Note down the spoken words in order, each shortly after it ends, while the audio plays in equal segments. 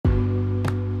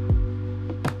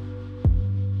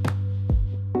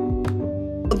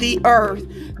the earth.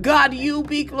 God, you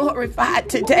be glorified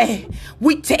today.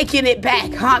 We taking it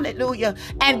back. Hallelujah.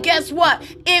 And guess what?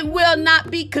 It will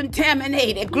not be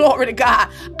contaminated. Glory to God.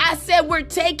 I said we're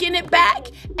taking it back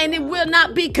and it will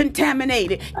not be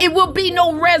contaminated. It will be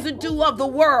no residue of the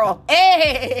world.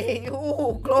 Hey,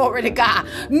 oh, glory to God.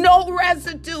 No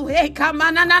residue. Hey, come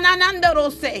on.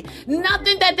 Say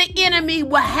nothing that the enemy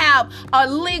will have a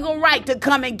legal right to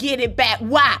come and get it back.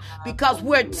 Why? Because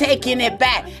we're taking it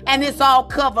back and it's all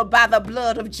covered by the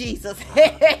blood of Jesus.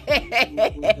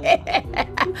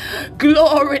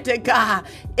 Glory to God.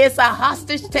 It's a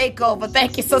hostage takeover.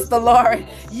 Thank you, Sister Lauren.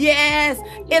 Yes,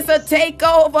 it's a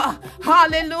takeover.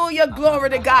 Hallelujah. Glory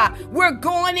to God. We're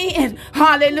going in.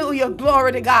 Hallelujah.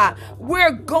 Glory to God.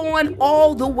 We're going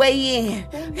all the way in.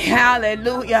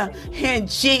 Hallelujah. In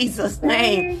Jesus'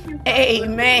 name.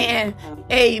 Amen.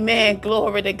 Amen.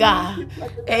 Glory to God.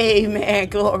 Amen.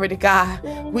 Glory to God.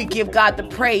 We give God the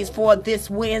praise for this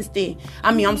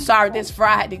this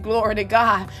Friday. Glory to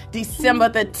God. December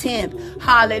the 10th.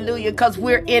 Hallelujah. Because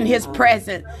we're in his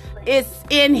presence. It's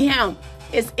in him.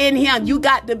 It's in him. You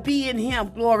got to be in him.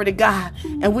 Glory to God.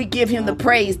 And we give him the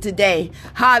praise today.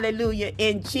 Hallelujah.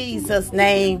 In Jesus'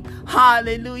 name.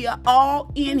 Hallelujah.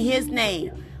 All in his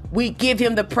name. We give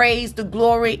him the praise, the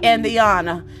glory, and the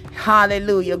honor.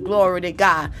 Hallelujah. Glory to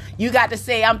God. You got to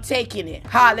say, I'm taking it.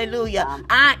 Hallelujah.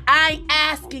 I ain't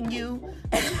asking you.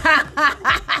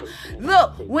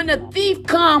 Look, when the thief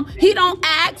come, he don't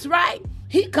ask, right?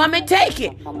 He come and take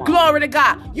it. Glory to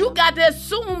God. You got to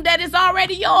assume that it's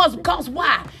already yours. Because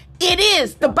why? It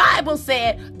is. The Bible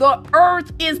said the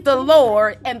earth is the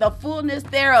Lord and the fullness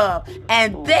thereof,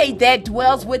 and they that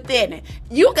dwells within it.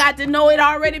 You got to know it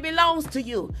already belongs to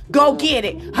you. Go get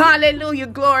it. Hallelujah.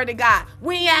 Glory to God.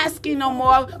 We ain't asking no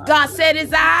more. God said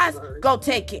his eyes. Go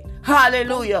take it.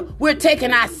 Hallelujah. We're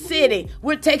taking our city.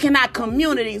 We're taking our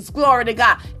communities. Glory to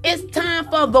God. It's time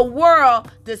for the world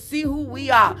to see who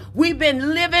we are. We've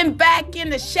been living back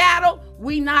in the shadow.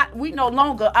 We no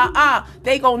longer,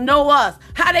 they gonna know us.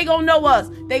 How they gonna know us?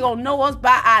 They gonna know us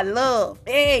by our love.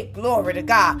 Hey, glory to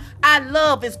God. Our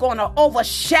love is gonna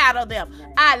overshadow them.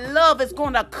 Our love is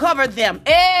gonna cover them.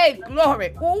 Hey,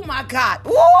 glory. Oh my God.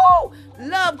 Ooh,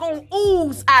 love gonna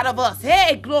ooze out of us.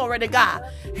 Hey, glory to God.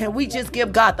 And we just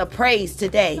give God the praise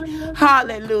today.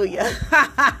 Hallelujah.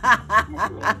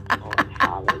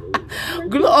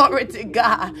 Glory to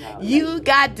God. You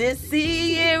got to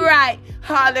see it right.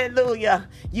 Hallelujah.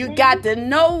 You got to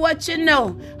know what you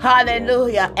know.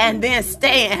 Hallelujah. And then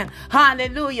stand.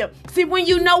 Hallelujah. See, when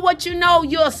you know what you know,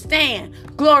 you'll stand.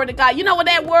 Glory to God. You know what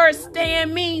that word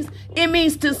stand means? It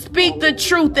means to speak the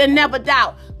truth and never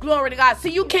doubt. Glory to God.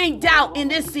 See, you can't doubt in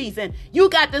this season.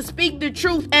 You got to speak the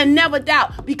truth and never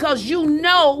doubt because you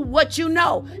know what you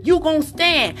know. You gonna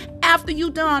stand. After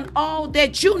you done all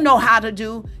that you know how to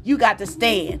do, you got to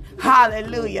stand.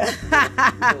 Hallelujah.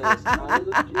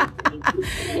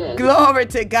 Glory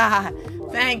to God.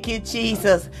 Thank you,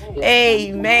 Jesus.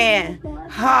 Amen.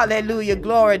 Hallelujah.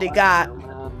 Glory to God.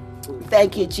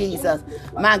 Thank you, Jesus.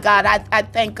 My God, I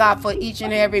thank God for each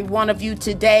and every one of you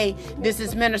today. This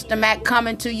is Minister Mac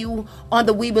coming to you on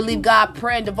the We Believe God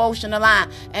Prayer and Devotional line.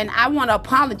 And I want to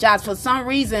apologize for some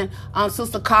reason,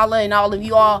 Sister Carla and all of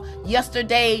you all.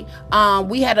 Yesterday,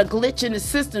 we had a glitch in the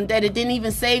system that it didn't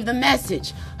even save the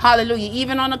message. Hallelujah.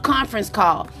 Even on a conference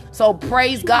call. So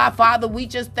praise God, Father. We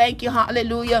just thank you.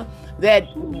 Hallelujah. That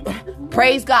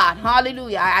praise God.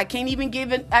 Hallelujah. I can't even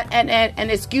give it an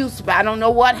excuse, but I don't know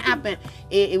what happened.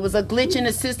 It was a glitch in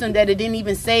the system that it didn't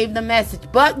even save the message.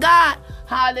 But God,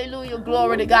 hallelujah,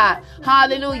 glory to God.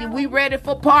 Hallelujah. We ready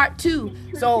for part 2.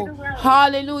 So,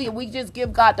 hallelujah. We just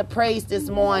give God the praise this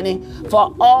morning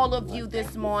for all of you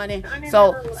this morning.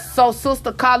 So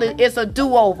Sister Carla, it's a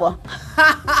do-over.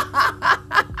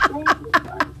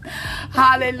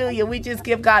 Hallelujah. We just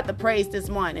give God the praise this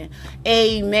morning.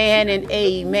 Amen and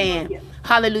amen.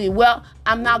 Hallelujah. Well,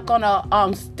 I'm not going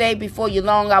to stay before you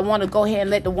long. I want to go ahead and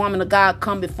let the woman of God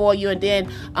come before you. And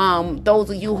then those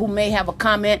of you who may have a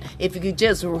comment, if you could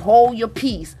just hold your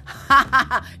peace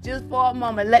just for a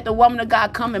moment. Let the woman of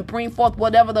God come and bring forth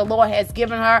whatever the Lord has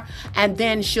given her. And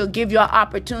then she'll give you an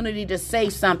opportunity to say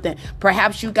something.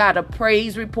 Perhaps you got a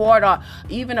praise report or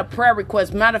even a prayer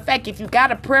request. Matter of fact, if you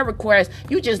got a prayer request,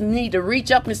 you just need to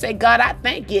reach up and say, God, I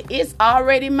thank you. It's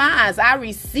already mine. I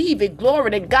receive it.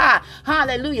 Glory to God.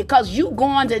 Hallelujah. Because you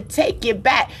going to take it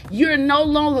back. You're no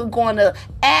longer going to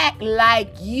act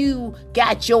like you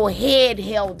got your head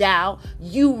held down.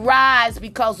 You rise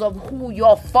because of who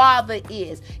your father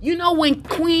is. You know, when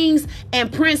queens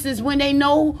and princes, when they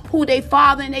know who their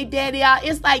father and their daddy are,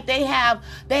 it's like they have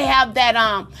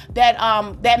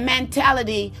that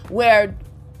mentality where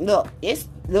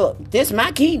This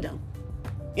my kingdom.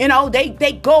 You know,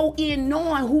 they go in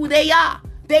knowing who they are.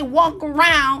 They walk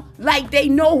around like they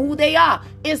know who they are.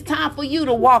 It's time for you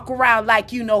to walk around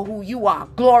like you know who you are.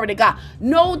 Glory to God.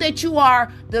 Know that you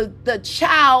are the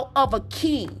child of a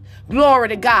king. Glory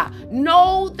to God.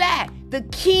 Know that the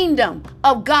kingdom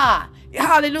of God.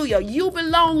 Hallelujah. You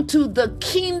belong to the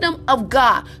kingdom of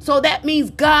God. So that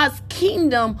means God's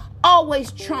kingdom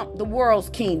always trump the world's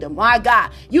kingdom. My God,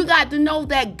 you got to know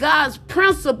that God's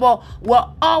principle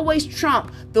will always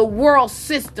trump the world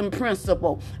system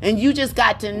principle. And you just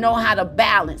got to know how to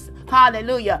balance.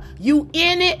 Hallelujah. You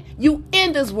in it, you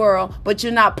in this world, but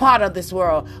you're not part of this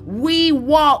world. We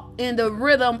walk in the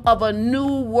rhythm of a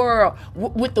new world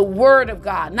with the word of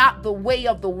God, not the way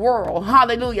of the world.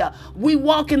 Hallelujah. We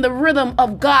walk in the rhythm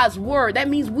of God's word. That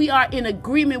means we are in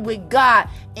agreement with God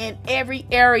in every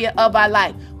area of our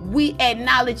life. We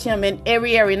acknowledge him in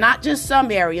every area, not just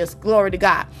some areas. Glory to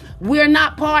God. We're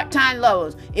not part-time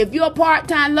lovers. If you're a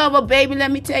part-time lover, baby,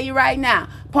 let me tell you right now,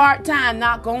 part-time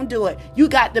not gonna do it. You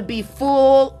got to be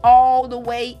full all the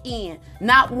way in,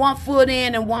 not 1 foot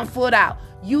in and 1 foot out.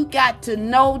 You got to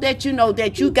know that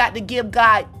you got to give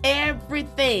God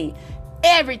everything.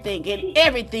 Everything, and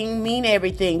everything mean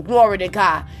everything. Glory to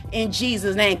God in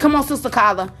Jesus' name. Come on, Sister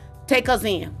Carla, take us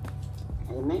in.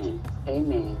 Amen.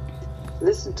 Amen.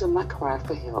 Listen to my cry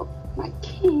for help, my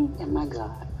King and my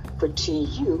God. For to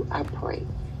you I pray.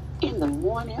 In the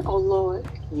morning, O Lord,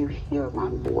 you hear my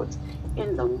voice.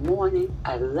 In the morning,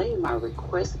 I lay my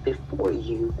request before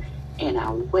you, and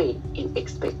I wait in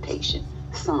expectation.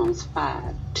 Psalms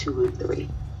 5, 2, and 3.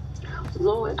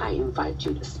 Lord, I invite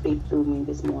you to speak through me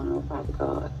this morning, oh Father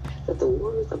God, that the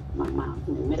words of my mouth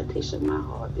and the meditation of my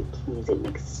heart be pleasing and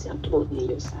acceptable in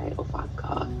your sight, oh Father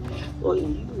God. Lord,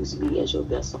 use me as your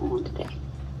vessel on today.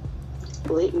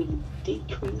 Let me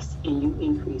decrease and you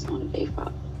increase on today,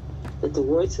 Father. That the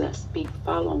words that I speak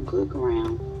fall on good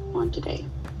ground on today.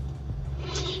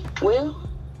 Well,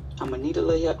 I'm going to need a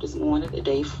little help this morning.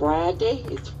 Today, Friday.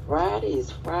 It's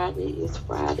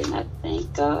Friday, and I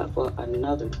thank God for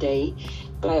another day.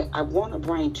 But I want to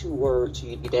bring 2 words to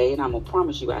you today, and I'm going to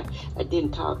promise you, I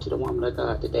didn't talk to the woman of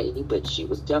God today, but she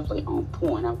was definitely on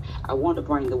point. I want to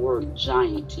bring the word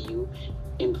giant to you.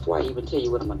 And before I even tell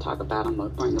you what I'm going to talk about, I'm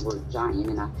going to bring the word giant.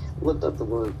 And I looked up the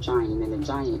word giant, and the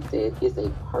giant said is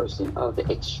a person of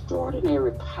the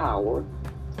extraordinary power,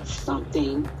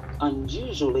 something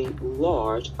unusually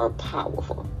large or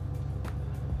powerful.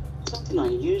 Something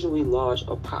unusually large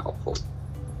or powerful.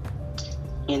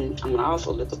 And I'm going to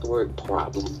also look up the word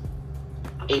problem.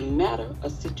 A matter,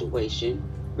 a situation,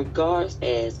 regards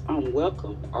as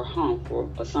unwelcome or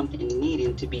harmful, or something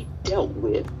needing to be dealt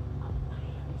with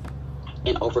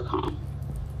and overcome.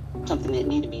 Something that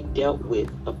needs to be dealt with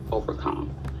or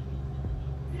overcome.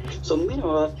 So many of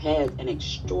us have an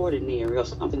extraordinary or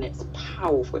something that's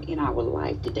powerful in our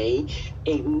life today.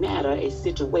 A matter, a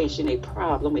situation, a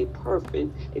problem, a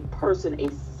person, a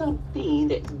something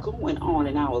that's going on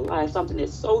in our life. Something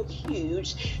that's so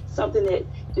huge, something that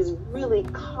is really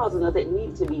causing us, that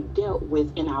needs to be dealt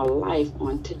with in our life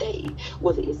on today.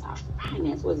 Whether it's our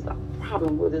finance, whether it's our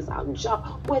problem, whether it's our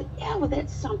job, whatever that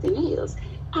something is.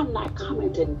 I'm not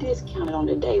coming to discount it on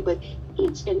today, but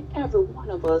each and every one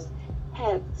of us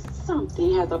has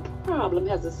something, has a problem,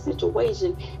 has a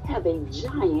situation, have a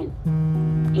giant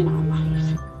in our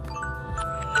life.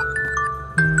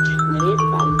 Now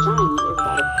everybody's giant,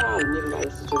 everybody's problem,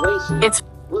 everybody's situation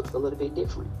looks a little bit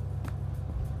different.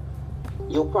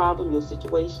 Your problem, your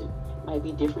situation might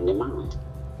be different than mine.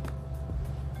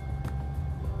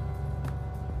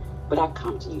 But I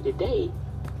come to you today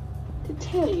to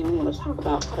tell you, I'm going to talk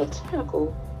about how to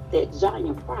tackle that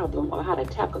giant problem, or how to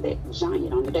tackle that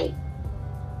giant on the day.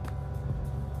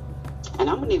 And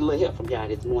I'm going to need a little help from y'all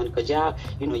this morning, because y'all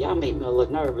make me a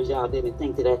little nervous. Y'all didn't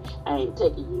think that I ain't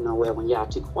taking you nowhere when y'all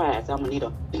too quiet. So I'm going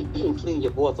to need to clean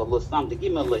your voice a little something.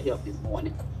 Give me a little help this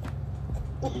morning.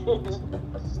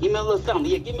 Give me a little something.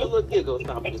 Yeah, give me a little giggle or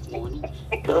something this morning.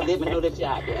 Let me know that you're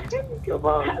out there. Come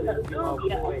on.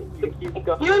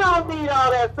 You don't need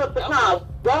all that, Sister Carla.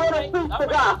 Go to Sister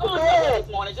God.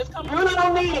 You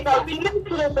don't need it, because we listen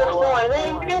to this morning.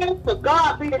 Amen. To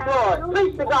God be the glory.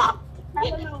 Please to God.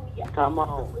 Come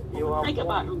on. Think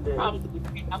about problems.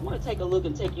 I want to take a look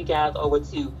and take you guys over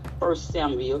to 1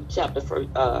 Samuel chapter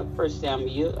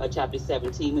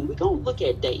 17, and we're going to look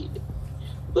at David.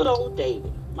 Good old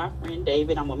David, my friend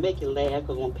David. I'm going to make you laugh,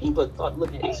 because when people start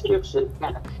looking at the scripture,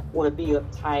 kind of want to be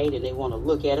uptight and they want to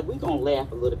look at it, we're going to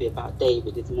laugh a little bit about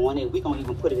David this morning. We're going to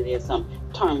even put it in some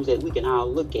terms that we can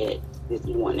all look at this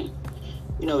morning.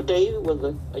 You know, David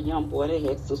was a young boy that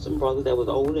had sisters and brothers that was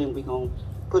older, and we're going to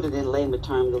put it in layman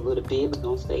terms a little bit, we're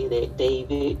going to say that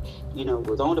David,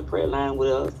 was on the prayer line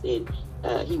with us, and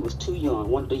he was too young,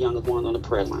 one of the youngest ones on the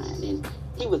prayer line. And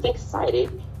he was excited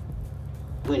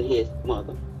when his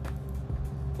mother,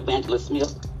 Evangelist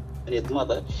Smith, and his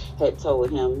mother had told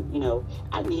him,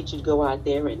 I need you to go out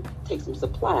there and take some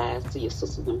supplies to your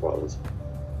sisters and brothers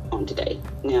on today.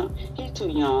 Now, he's too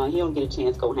young. He don't get a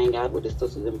chance to go hang out with his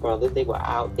sisters and brothers. They were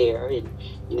out there and,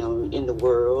 in the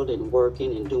world and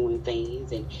working and doing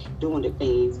things and doing the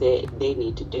things that they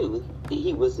need to do.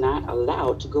 He was not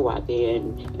allowed to go out there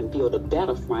and build a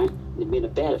battlefront and be in a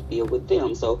battlefield with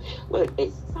them. So what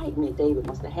excitement David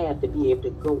must have had to be able to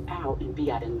go out and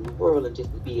be out in the world and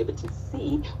just to be able to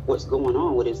see what's going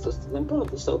on with his sisters and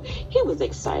brothers. So he was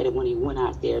excited when he went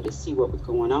out there to see what was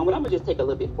going on. But I'm going to just take a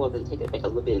little bit further and take it back a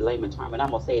little bit layman term. And I'm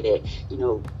going to say that,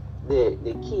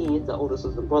 the kids, the older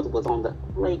sisters and brothers was on the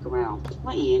playground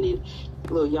playing,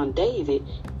 and little young David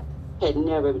had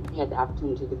never had the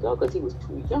opportunity to go because he was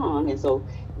too young. And so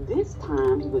this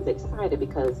time he was excited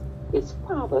because his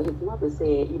mother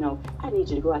said, I need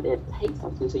you to go out there and take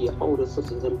something to your older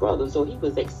sisters and brothers. So he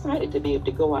was excited to be able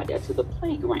to go out there to the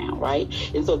playground, right?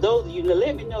 And so those of you,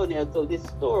 let me know now. So this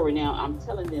story now, I'm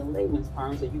telling it in layman's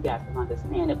terms so you guys can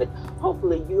understand it. But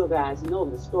hopefully you guys know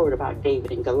the story about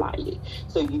David and Goliath.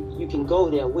 So you can go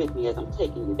there with me as I'm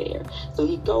taking you there. So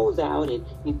he goes out and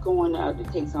he's going out to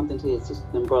take something to his sisters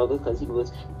and brothers because he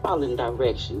was following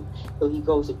direction. So he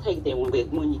goes to take them.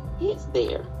 When he gets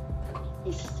there,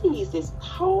 he sees this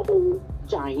tall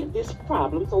giant, this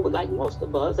problem. So like most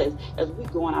of us, as we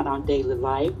go on out our daily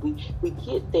life, we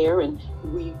get there and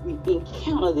we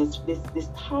encounter this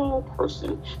tall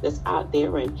person that's out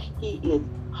there, and he is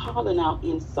hauling out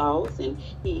insults, and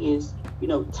he is,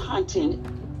 taunting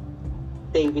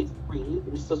David's friends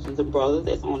and sisters and brothers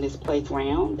that's on this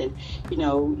playground. And,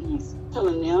 he's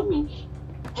telling them,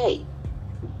 hey,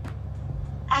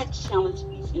 I challenge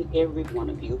each and every one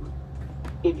of you.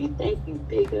 If you think you're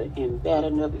bigger and bad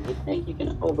enough, if you think you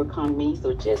can overcome me,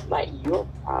 so just like your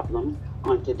problems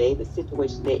on today, the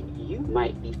situation that you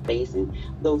might be facing,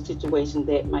 those situations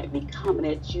that might be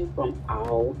coming at you from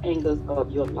all angles of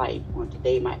your life on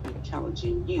today might be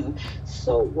challenging you.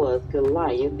 So was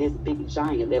Goliath, this big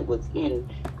giant that was in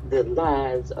the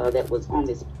lives that was on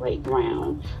this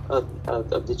playground of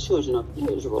the children of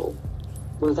Israel.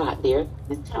 Was out there,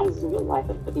 this challenging your life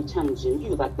to be challenging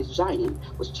you, like this giant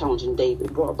was challenging David's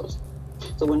brothers.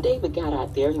 So when David got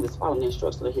out there, he was following the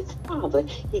instructions of his father.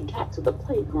 He got to the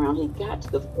playground, he got to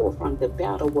the forefront of the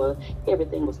battle where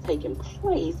everything was taking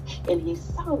place, and he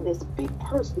saw this big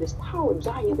person, this tall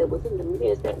giant that was in the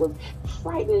midst, that was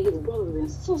frightening his brothers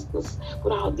and sisters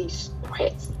with all these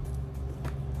threats.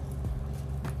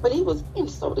 But he was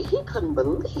insulted. He couldn't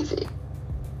believe it.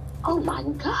 Oh my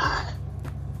God.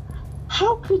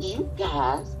 How could you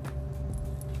guys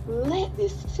let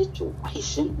this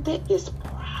situation, let this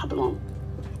problem,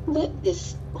 let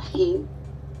this thing,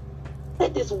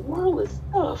 let this worldly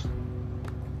stuff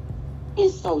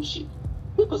insult you?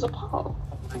 He was appalled.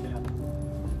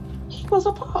 He was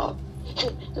appalled.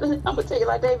 I'm going to tell you,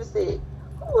 like David said,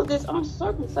 who is this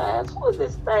uncircumcised? Who is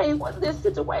this thing? What is this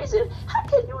situation? How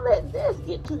can you let this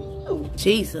get to you?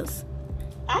 Jesus.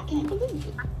 I can't believe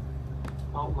it.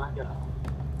 Oh my God.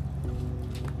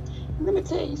 Let me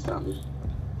tell you something.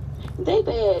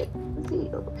 David had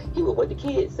zeal. He was what the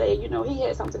kids say, he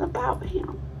had something about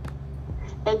him.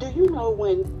 And do you know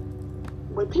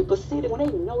when people see it, when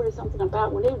they notice something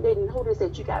about, when they notice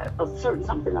that you got a certain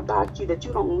something about you, that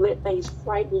you don't let things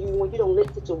frighten you, when you don't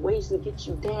let situations get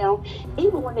you down,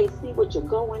 even when they see what you're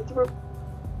going through,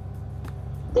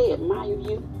 they admire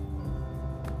you.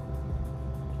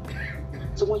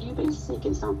 So when you've been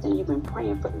seeking something, you've been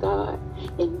praying for God,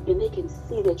 and they can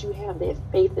see that you have that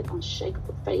faith, that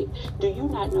unshakable faith, do you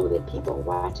not know that people are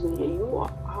watching you? You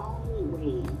are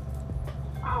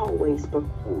always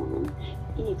performing,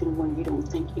 even when you don't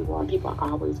think you are. People are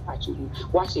always watching you.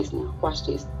 Watch this now. Watch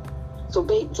this. So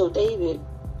David,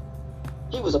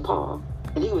 he was appalled,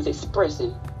 and he was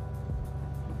expressing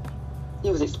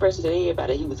to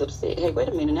everybody he was upset. Hey, wait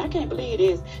a minute, I can't believe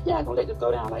this. Y'all gonna let this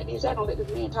go down like this? Y'all gonna let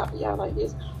this man talk to y'all like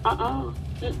this? And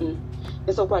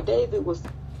so while David was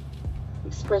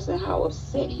expressing how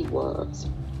upset he was,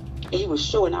 and he was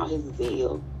showing out his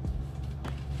zeal,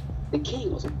 the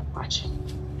king was watching.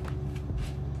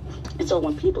 And so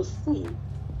when people see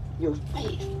your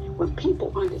faith, when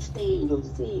people understand your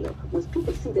zeal, when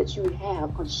people see that you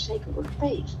have unshakable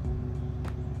faith,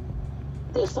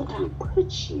 they'll sometimes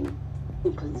put you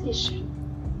in position.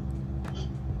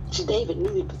 See, David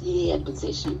knew he had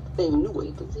position. David knew what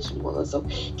his position was. So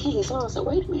King Saul said,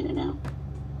 wait a minute now.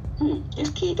 This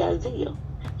kid got zeal.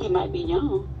 He might be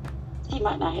young. He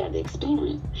might not have the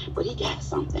experience, but he got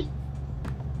something.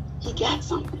 He got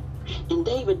something. And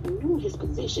David knew his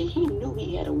position. He knew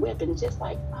he had a weapon just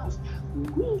like us.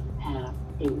 We have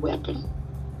a weapon.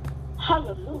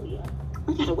 Hallelujah.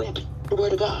 We got a weapon. The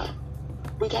word of God.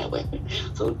 We got a weapon.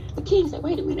 So the king said,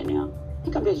 wait a minute now.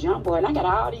 Here comes this young boy, and I got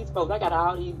all these folks. I got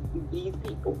all these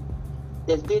people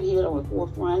that's been here on the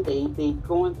forefront. They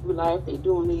going through life. They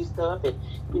doing these stuff. And,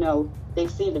 they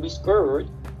seem to be scared.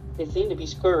 They seem to be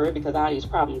scared because all these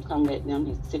problems coming at them,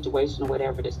 these situations or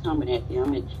whatever that's coming at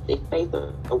them, and they faith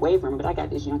are wavering. But I got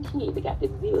this young kid. They got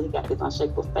this zeal. He got this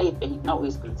unshakable faith, and he knows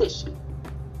his position.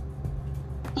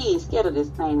 He ain't scared of this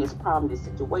thing, this problem, this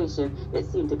situation that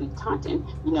seems to be taunting.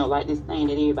 Like this thing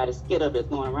that everybody's scared of that's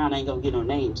going around. I ain't gonna get no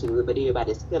name to it, but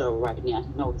everybody's scared of it right now.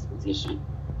 He knows his position.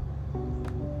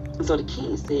 And so the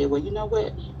king said, well, you know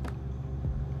what?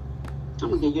 I'm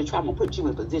gonna give you a try. I'm gonna put you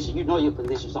in position. You know your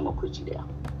position, so I'm gonna put you there.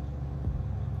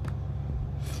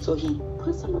 So he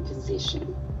puts him in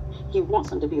position. He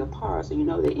wants him to be a part. So you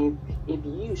know that if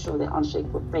you show that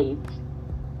unshakable faith,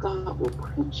 God will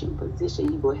put you in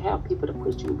position. He will have people to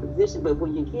put you in position. But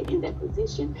when you get in that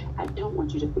position, I don't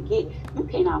want you to forget, you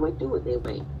can't always do it their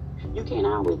way. You can't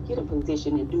always get in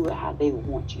position and do it how they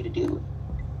want you to do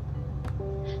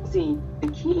it. See, the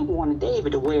king wanted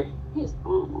David to wear his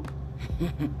armor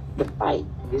to fight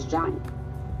this giant.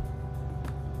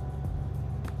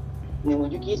 And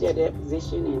when you get at that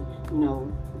position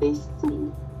and, they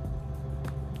see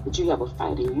that you have a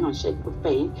fight and you're unshakable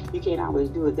faith, you can't always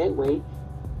do it that way.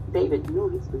 David knew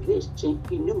his position.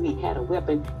 He knew he had a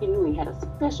weapon. He knew he had a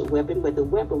special weapon, but the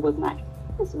weapon was not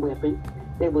his weapon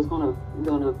that was gonna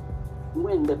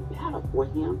win the battle for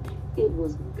him. It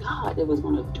was God that was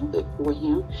gonna do it for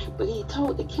him. But he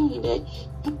told the king that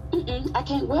I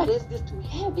can't wear this. This is too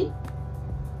heavy.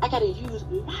 I gotta use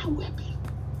my weapon.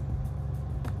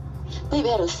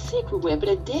 David had a secret weapon,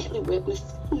 a deadly weapon, a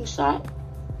slingshot.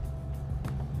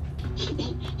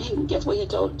 And guess what he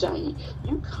told the giant?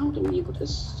 You come to me with a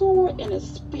sword and a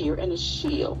spear and a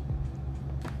shield.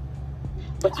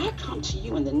 But I come to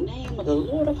you in the name of the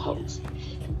Lord of hosts.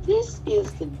 This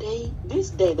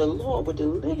day the Lord will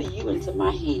deliver you into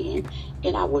my hand,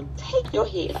 and I will take your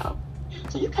head off.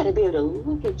 So you got to be able to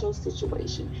look at your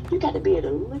situation. You got to be able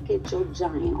to look at your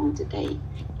giant on today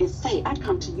and say, I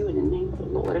come to you in the name of the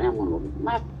Lord, and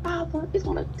my Father is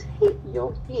going to take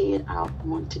your head off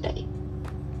on today.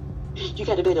 You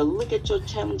got to be able to look at your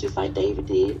challenges like David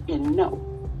did and know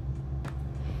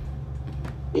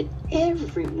that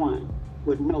everyone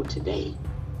would know today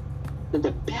that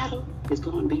the battle is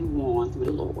going to be won through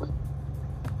the Lord.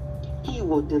 He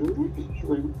will deliver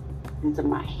you into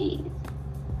my hands.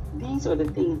 These are the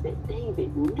things that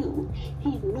David knew.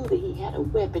 He knew that he had a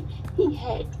weapon. He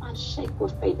had unshakable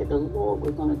faith that the Lord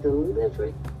was going to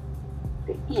deliver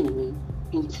the enemy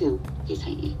into his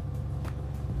hand.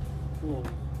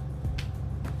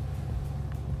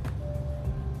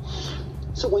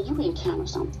 So when you encounter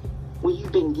something, when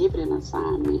you've been given an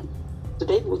assignment, so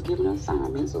David was given an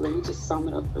assignment, so let me just sum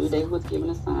it up for you. David was given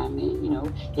an assignment,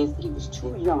 he was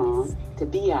too young to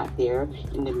be out there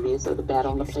in the midst of the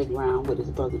battle on the playground with his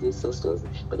brothers and sisters,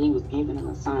 but he was given an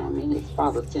assignment. His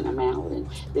father sent him out, and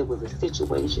there was a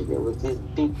situation, there was this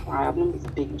big problem, this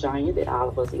big giant that all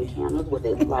of us encounter,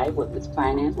 whether it's life, whether it's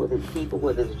finance, whether it's people,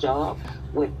 whether it's job,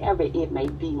 whatever it may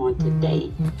be on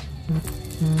today.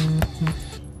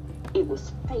 It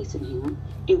was facing him.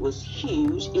 It was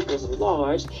huge. It was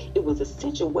large. It was a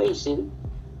situation.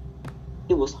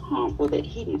 It was harmful that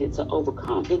he needed to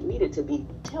overcome. It needed to be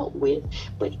dealt with.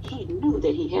 But he knew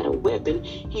that he had a weapon.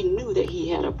 He knew that he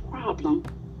had a problem.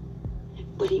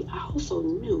 But he also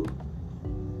knew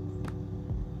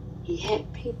he had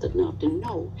faith enough to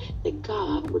know that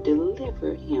God would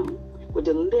deliver him, would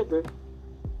deliver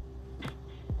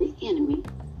the enemy,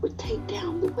 would take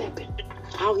down the weapon.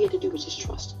 All he had to do was just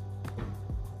trust him.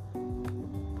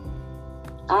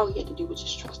 All he had to do was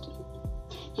just trust him.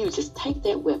 He would just take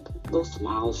that weapon, those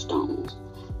small stones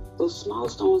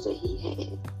that he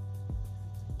had,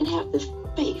 and have the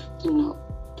faith to know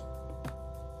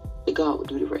that God would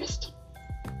do the rest.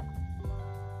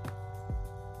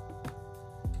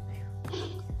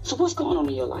 So what's going on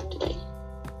in your life today?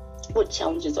 What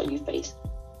challenges are you facing?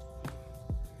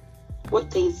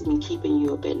 What things have been keeping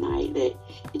you up at night that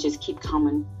it just keep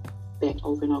coming back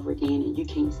over and over again and you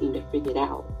can't seem to figure it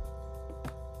out?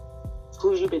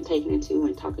 Who you been taking it to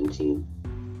and talking to?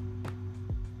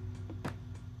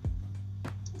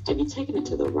 Have you taken it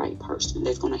to the right person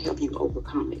that's going to help you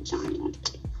overcome that giant on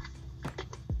today?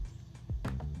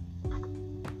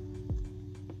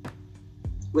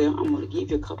 Well, I'm going to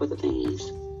give you a couple of the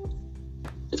things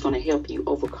that's going to help you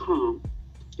overcome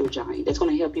your giant. That's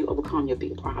going to help you overcome your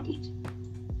big problems.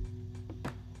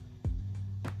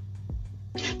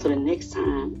 So the next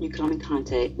time you come in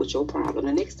contact with your problem,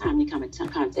 the next time you come in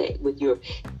contact with your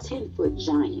 10-foot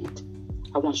giant,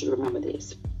 I want you to remember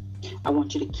this. I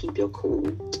want you to keep your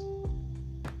cool.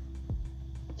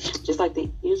 Just like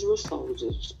the Israel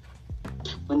soldiers,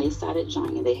 when they saw that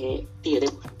giant, they had fear. They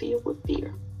were filled with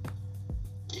fear.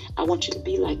 I want you to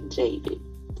be like David.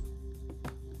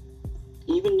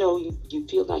 Even though you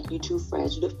feel like you're too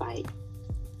fragile to fight,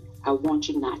 I want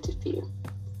you not to fear.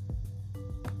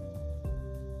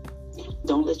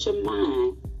 Don't let your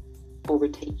mind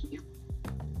overtake you.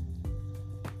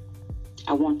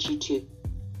 I want you to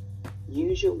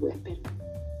use your weapon,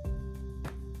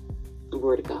 the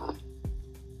Word of God.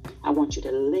 I want you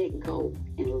to let go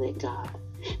and let God.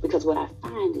 Because what I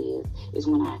find is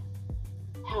when I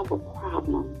have a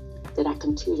problem that I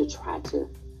continue to try to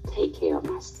take care of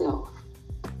myself,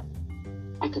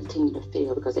 I continue to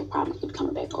fail because that problem keeps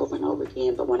coming back over and over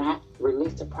again. But when I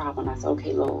release the problem, I say,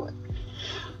 okay, Lord,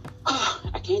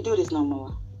 I can't do this no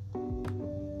more.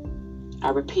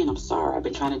 I repent. I'm sorry. I've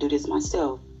been trying to do this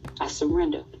myself. I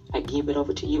surrender. I give it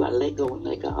over to you. I let go and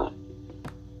let God.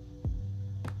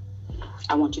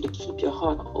 I want you to keep your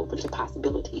heart open to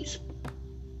possibilities.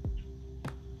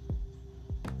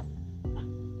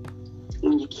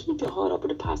 When you keep your heart open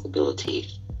to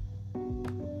possibilities,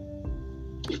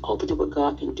 you open to what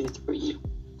God can do through you.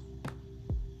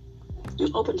 You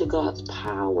open to God's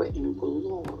power and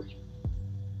glory.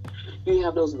 You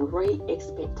have those great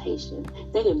expectations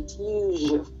that infuse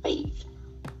your faith.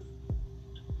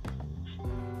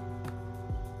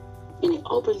 And it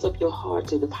opens up your heart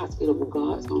to the possibility of what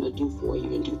God's going to do for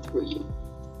you and do through you.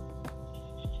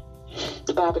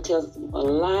 The Bible tells us a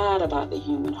lot about the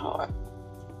human heart.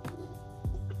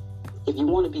 If you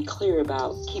want to be clear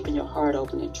about keeping your heart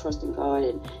open and trusting God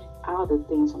and all the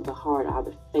things from the heart, all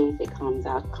the faith that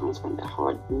comes from the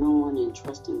heart, knowing and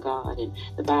trusting God. And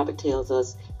the Bible tells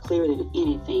us clearer than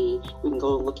anything. We can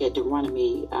go and look at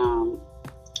Deuteronomy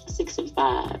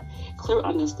 6:5. Clear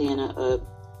understanding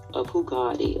of who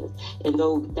God is. And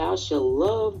though thou shalt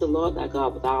love the Lord thy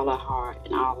God with all our heart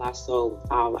and all our soul,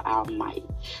 with all our might.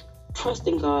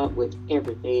 Trusting God with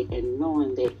everything and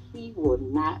knowing that He will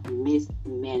not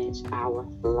mismanage our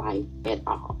life at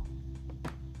all.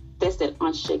 That's that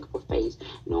unshakable faith,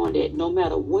 knowing that no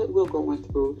matter what we're going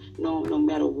through, no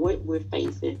matter what we're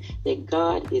facing, that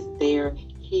God is there.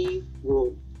 He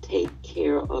will take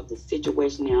care of the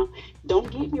situation. Now, don't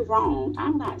get me wrong.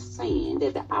 I'm not saying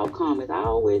that the outcome is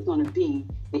always going to be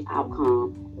the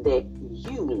outcome that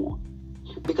you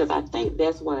want. Because I think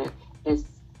that's why, as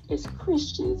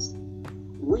Christians,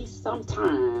 we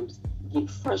sometimes get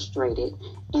frustrated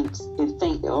and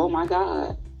think that, oh my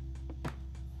God,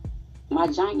 my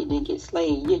giant didn't get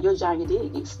slayed. Yeah, your giant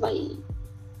did get slayed.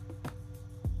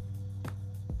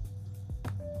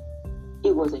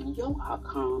 It wasn't your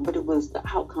outcome, but it was the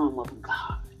outcome of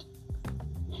God.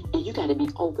 And you got to be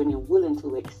open and willing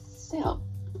to accept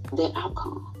that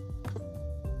outcome.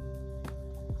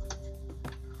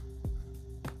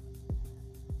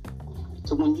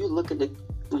 So when you're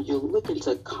looking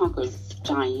to conquer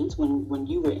giants, when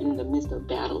you were in the midst of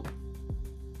battle,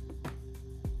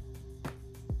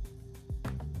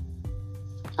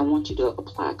 I want you to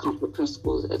apply comfort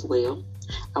principles as well.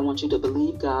 I want you to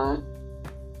believe God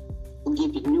will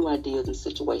give you new ideas and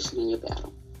situations in your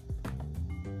battle.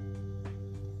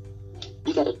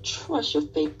 You got to trust your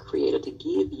faith creator to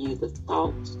give you the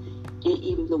thoughts and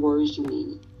even the words you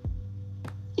need.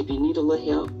 If you need a little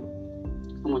help,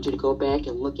 I want you to go back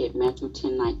and look at Matthew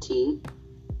 10:19.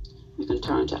 You can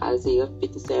turn to Isaiah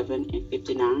 57 and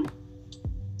 59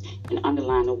 and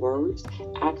underline the words.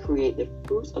 I create the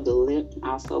fruits of the lips, and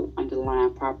also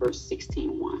underline Proverbs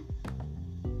 16:1.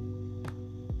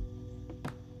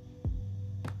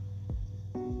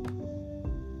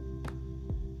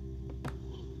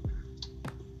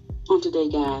 On today,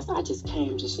 guys, I just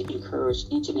came just to encourage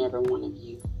each and every one of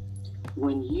you.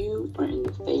 When you are in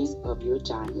the face of your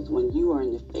giants, when you are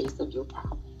in the face of your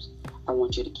problems, I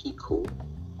want you to keep cool.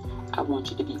 I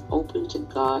want you to be open to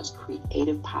God's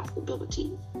creative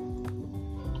possibilities.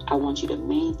 I want you to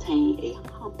maintain a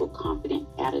humble, confident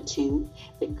attitude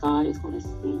that God is going to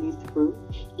see you through.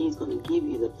 He's going to give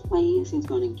you the plans. He's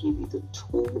going to give you the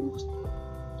tools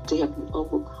to help you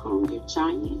overcome your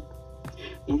giant.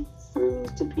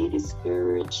 Refuse to be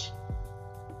discouraged.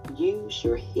 Use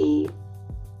your head.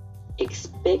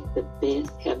 Expect the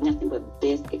best. Have nothing but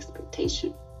best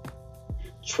expectation.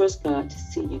 Trust God to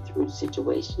see you through the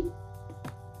situation.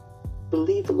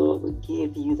 Believe the Lord will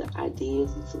give you the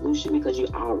ideas and solution because you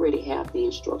already have the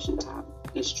instruction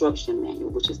instruction manual,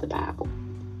 which is the Bible.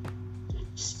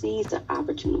 Seize the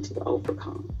opportunity to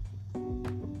overcome.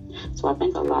 So I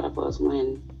think a lot of us,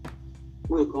 when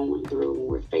we're going through, when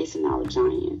we're facing our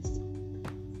giants,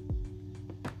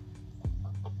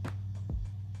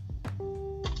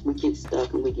 we get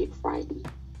stuck and we get frightened.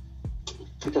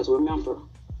 Because remember,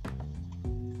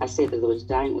 I said that the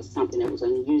giant was something that was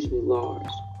unusually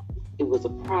large. It was a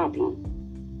problem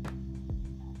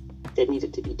that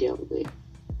needed to be dealt with.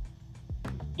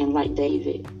 And like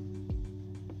David,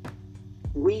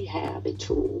 we have a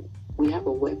tool. We have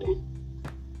a weapon.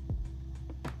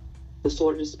 The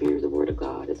sword of the Spirit, the Word of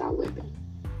God, is our weapon.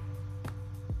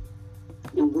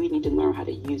 And we need to learn how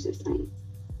to use this thing.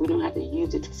 We don't have to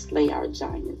use it to slay our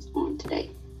giants on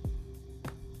today.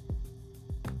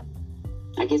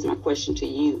 I guess my question to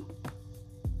you,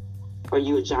 are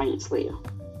you a giant slayer? Or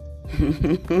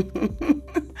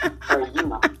are you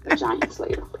not a giant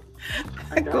slayer?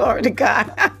 Glory to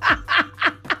God.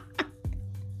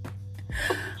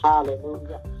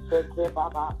 Hallelujah.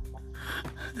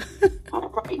 All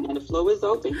right, now the floor is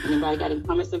open. Anybody got any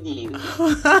comments or views?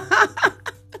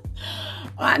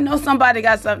 I know somebody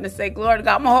got something to say. Glory to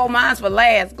God. I'm going to hold mine for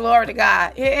last. Glory to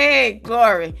God. Hey,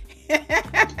 glory.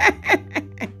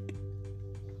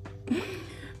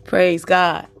 Praise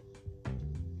God.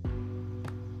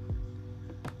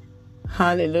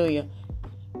 Hallelujah.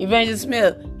 Evangelist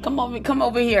Smith, come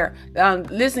over here.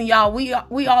 Listen, y'all, we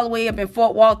all the way up in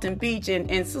Fort Walton Beach,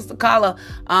 and Sister Carla,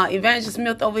 Evangelist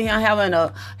Smith over here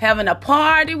having a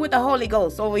party with the Holy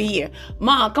Ghost over here.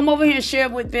 Mom, come over here and share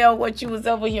with Bill what you was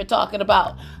over here talking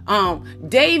about.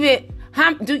 David,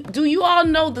 do you all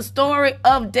know the story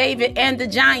of David and the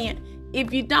giant?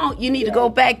 If you don't, you need to go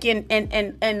back and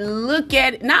look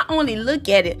at it. Not only look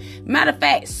at it, matter of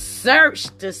fact,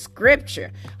 search the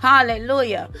scripture.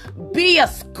 Hallelujah. Be a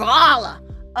scholar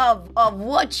of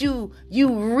what you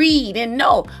read and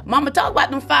know. Mama, talk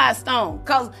about them 5 stones,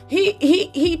 because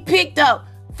he picked up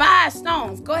 5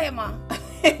 stones. Go ahead, Mom.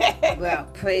 Well,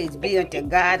 praise be unto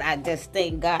God. I just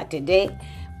thank God today.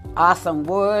 Awesome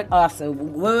word,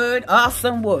 awesome word,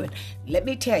 awesome word. Let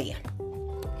me tell you,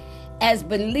 as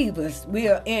believers, we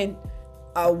are in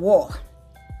a war.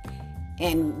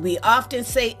 And we often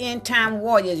say end time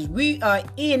warriors, we are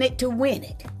in it to win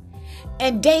it.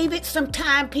 And David,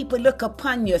 sometimes people look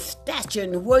upon your stature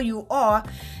and where you are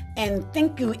and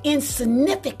think you're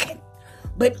insignificant.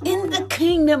 But in the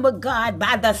kingdom of God,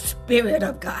 by the Spirit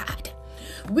of God,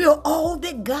 we're all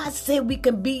that God said we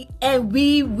can be, and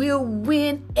we will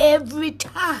win every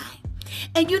time.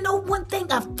 And you know, one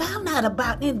thing I found out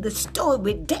about in the story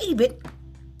with David,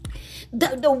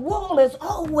 the world is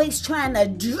always trying to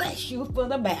dress you for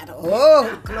the battle.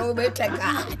 Oh, glory to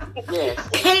God. Yes.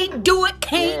 Can't do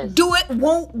it,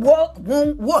 won't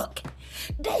work.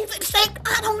 David said,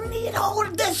 I don't need all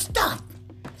of this stuff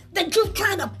that you're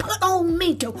trying to put on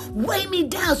me to weigh me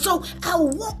down so I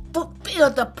won't fulfill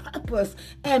the purpose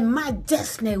and my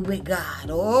destiny with God.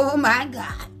 Oh, my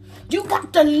God. You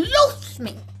got to loose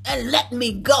me and let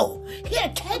me go. Here,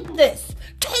 take this.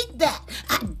 Take that.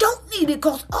 I don't need it,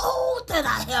 because all that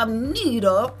I have need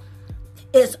of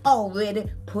is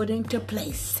already put into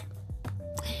place.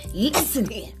 Listen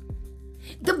here.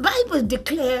 The Bible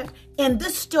declares in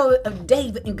this story of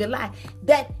David and Goliath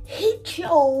that he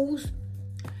chose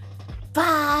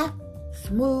 5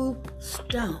 smooth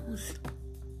stones.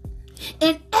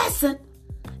 In essence,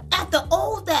 after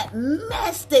all that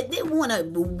mess that they want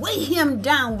to weigh him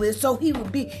down with so he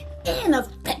would be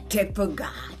ineffective for God,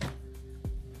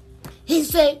 he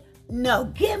said, no,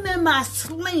 give me my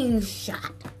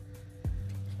slingshot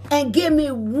and give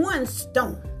me 1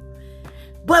 stone.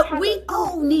 But we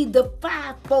all need the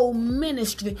 5-fold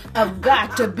ministry of God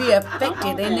to be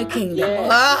effective in the kingdom.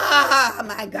 Oh,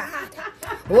 my God.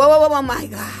 Oh, my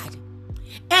God.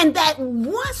 And that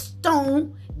 1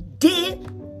 stone did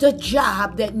the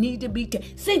job that needed to be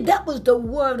taken. See, that was the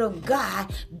word of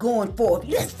God going forth.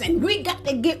 Listen, we got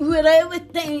to get rid of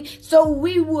everything so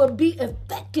we will be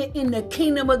effective in the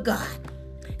kingdom of God.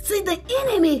 See, the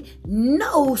enemy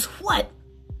knows what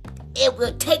it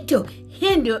will take to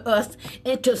hinder us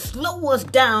and to slow us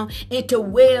down and to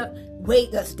weigh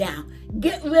us down.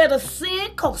 Get rid of sin,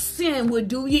 because sin will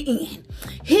do you in.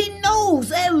 He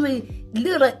knows every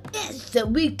little inch that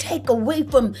we take away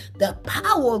from the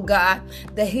power of God,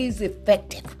 that he's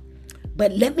effective.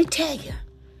 But let me tell you,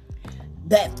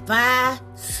 that 5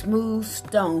 smooth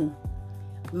stone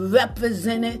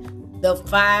represented the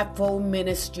 5-fold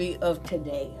ministry of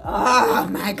today. Oh,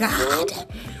 my God.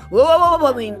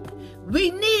 Whoa.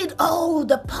 We need all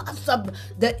the parts of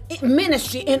the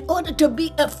ministry in order to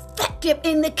be effective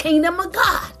in the kingdom of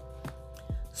God.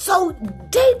 So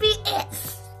David asked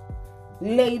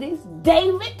ladies,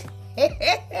 David,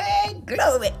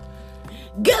 glory,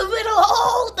 get rid of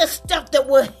all the stuff that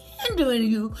will hindering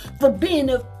you from being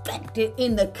effective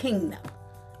in the kingdom.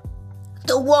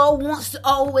 The world wants to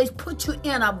always put you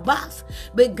in a box,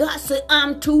 but God said,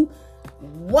 I'm too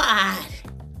wide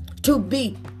to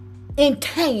be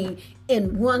contained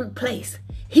in one place.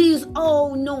 He's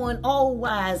all-knowing,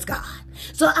 all-wise God.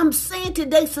 So I'm saying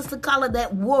today, Sister Carla,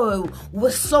 that word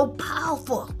was so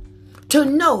powerful to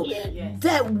know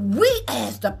that we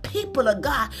as the people of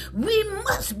God, we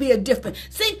must be a different.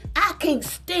 See, I can't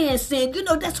stand sin. You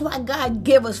know, that's why God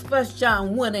gave us 1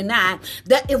 John 1:9,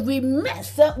 that if we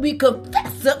mess up, we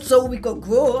confess up so we could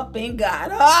grow up in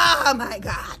God. Oh, my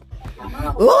God.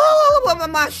 Oh,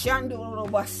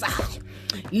 my side.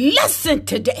 Listen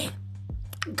today.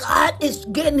 God is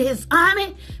getting his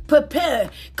army prepared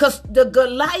because the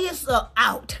Goliaths are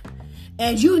out.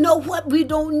 And you know what? We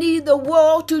don't need the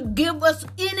world to give us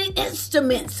any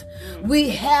instruments. We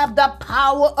have the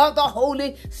power of the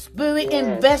Holy Spirit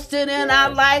invested in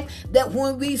our life, that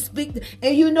when we speak,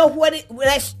 and you know what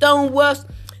that stone was?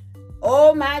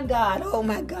 Oh my God, oh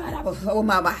my God, oh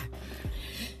my.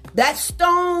 That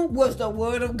stone was the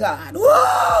word of God.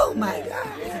 Oh my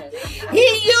God. He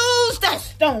used that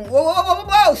stone. Whoa,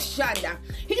 Shanda.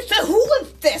 He said, who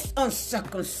is this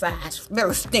uncircumcised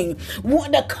Philistine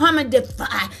want to come and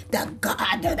defy the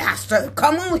God that I serve?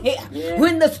 Come on here. Yeah.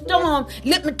 When the storm,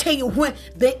 let me tell you, when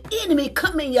the enemy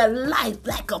come in your life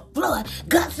like a flood,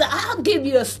 God said, I'll give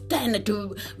you a standard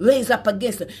to raise up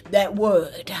against that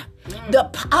word. The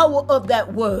power of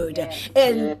that word.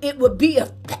 And it will be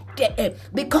effective.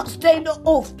 Because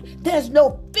there's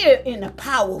no fear in the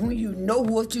power when you know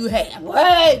what you have.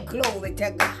 Hey, glory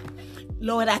to God.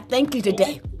 Lord, I thank you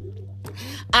today.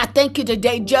 I thank you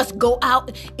today. Just go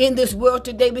out in this world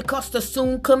today, because the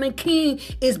soon coming King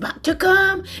is about to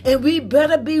come, and we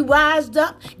better be wised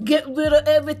up. Get rid of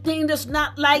everything that's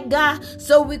not like God,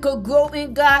 so we could grow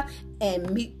in God and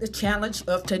meet the challenge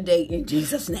of today in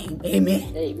Jesus' name.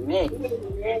 Amen.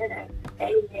 Amen.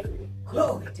 Amen.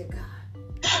 Glory to God.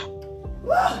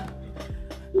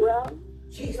 Well,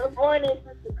 good morning,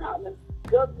 Sister Carla.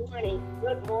 Good morning.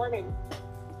 Good morning.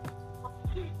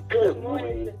 Good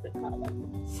morning, Sister Carla.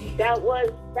 That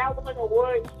was a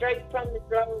word straight from the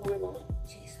throne room.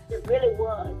 It really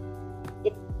was.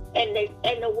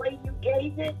 And the way you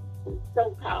gave it was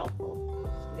so powerful.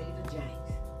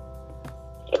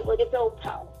 It was so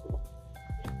powerful.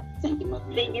 Thank you,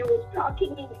 See, you was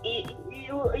talking.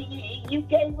 You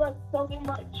gave us so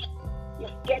much. You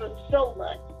gave us so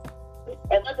much.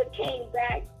 And Mother came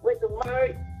back with the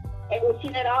word, and she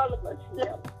let all of us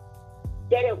know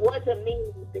that it was a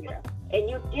meaning there. And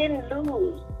you didn't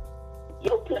lose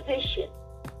your position.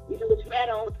 You was right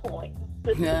on point.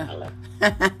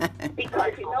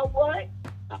 Because you know what?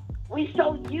 We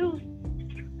so used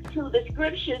to the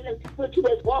scriptures and to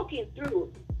us walking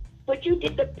through. But you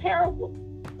did the parables.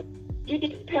 You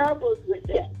did parables with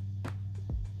them.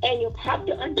 And you have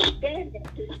to understand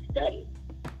that to study.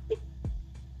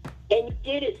 And you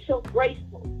did it so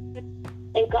graceful.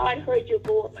 And God heard your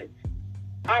voice.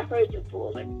 I heard your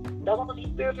voice. The Holy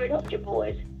Spirit heard your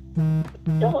voice.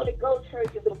 The Holy Ghost heard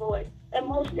your voice. And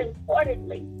most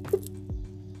importantly,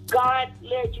 God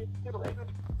led you through it.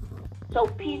 So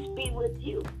peace be with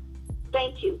you.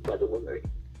 Thank you for the word.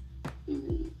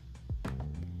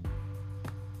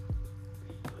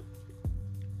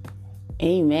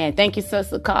 Amen. Thank you,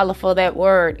 Sister Carla, for that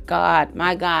word. God,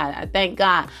 my God, I thank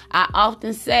God. I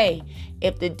often say,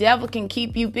 if the devil can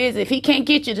keep you busy, if he can't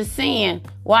get you to sin,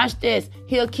 watch this.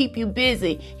 He'll keep you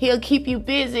busy. He'll keep you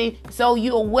busy so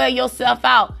you'll wear yourself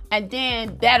out. And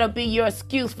then that'll be your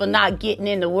excuse for not getting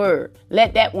in the word.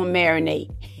 Let that one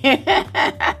marinate.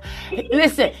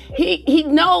 Listen, he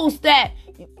knows that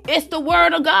it's the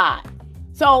word of God.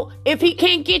 So if he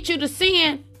can't get you to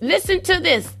sin, listen to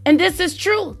this. And this is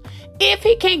truth. If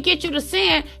he can't get you to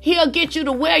sin, he'll get you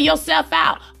to wear yourself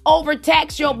out,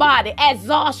 overtax your body,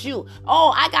 exhaust you.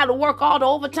 Oh, I got to work all the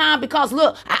overtime because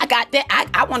look, I got that.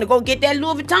 I want to go get that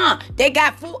Louis Vuitton. They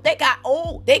got food. They got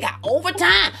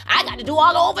overtime. I got to do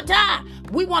all the overtime.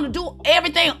 We want to do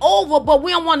everything over, but we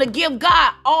don't want to give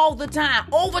God all the time.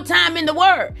 Overtime in the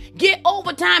word. Get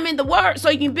overtime in the word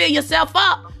so you can build yourself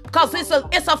up, because it's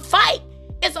a fight.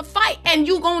 It's a fight, and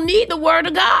you're going to need the word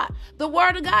of God. The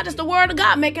word of God is the word of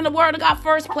God, making the word of God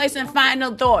first place and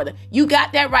final authority. You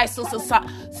got that right,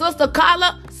 Sister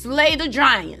Carla. Slay the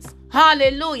giants.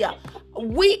 Hallelujah.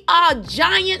 We are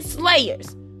giant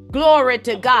slayers. Glory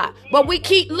to God. But we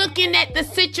keep looking at the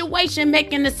situation,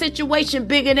 making the situation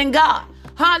bigger than God.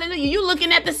 Hallelujah. You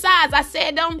looking at the size. I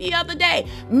said on the other day.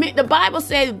 The Bible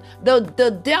says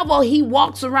the devil, he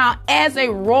walks around as a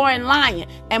roaring lion.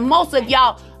 And most of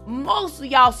y'all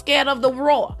scared of the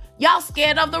roar. Y'all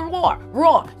scared of the roar.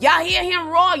 Y'all hear him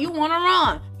roar, you want to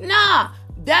run. Nah,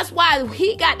 that's why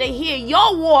he got to hear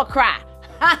your war cry.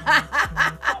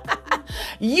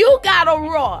 You got to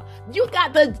roar. You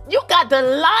got the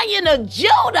Lion of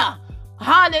Judah.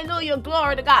 Hallelujah,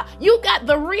 glory to God. You got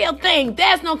the real thing.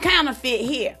 There's no counterfeit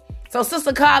here. So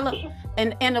Sister Carla,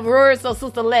 and the words of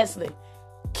Sister Leslie,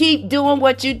 keep doing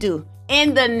what you do.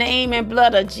 In the name and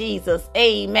blood of Jesus.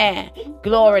 Amen.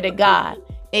 Glory to God.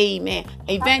 Amen.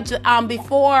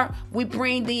 Before we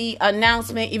bring the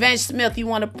announcement, Evangelist Smith, you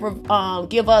want to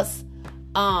give us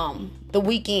the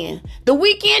weekend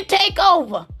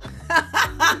takeover.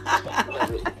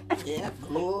 Yeah,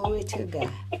 glory to God.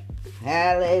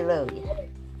 Hallelujah.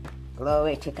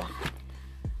 Glory to God.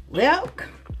 Well,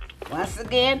 once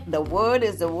again, the word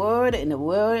is the word, and the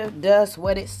word does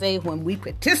what it says when we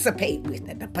participate with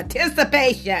it. The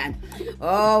participation.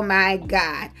 Oh my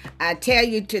God. I tell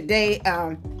you today,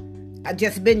 I've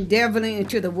just been delving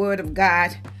into the word of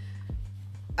God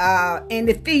in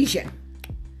Ephesians.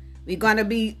 We're going to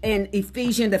be in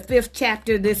Ephesians, the 5th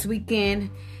chapter this weekend,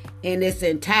 in its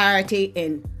entirety,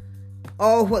 and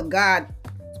all what God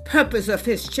purpose of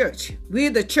his church. We're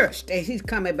the church that he's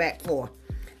coming back for.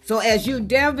 So as you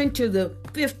delve into the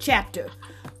 5th chapter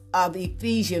of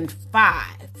Ephesians 5,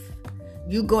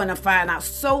 you're going to find out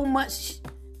so much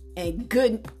and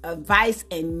good advice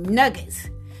and nuggets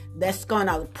that's going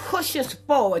to push us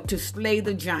forward to slay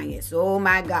the giants. Oh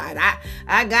my God.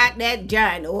 I got that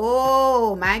giant.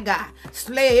 Oh my God.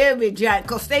 Slay every giant,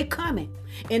 because they coming.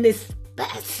 And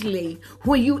especially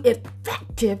when you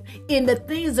effective in the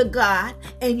things of God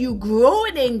and you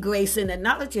growing in grace and the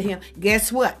knowledge of him,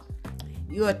 guess what?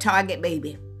 You're a target,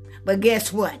 baby. But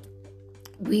guess what?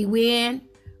 We win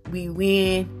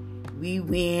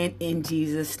in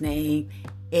Jesus' name.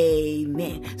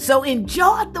 Amen. So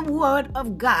enjoy the word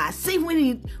of God. See,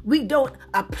 when we don't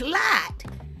apply it,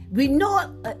 we know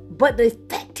it, but the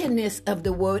effectiveness of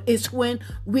the word is when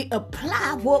we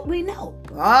apply what we know.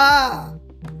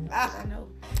 I know.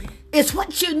 It's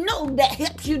what you know that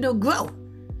helps you to grow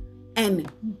and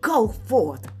go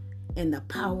forth in the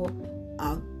power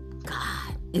of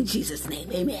God. In Jesus'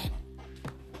 name, amen.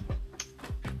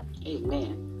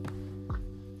 Amen.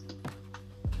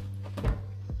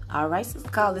 All right, Sister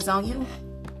Carla, it's on you.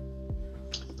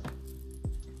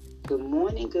 Good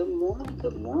morning,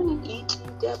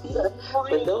 ETW.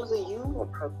 For those of you who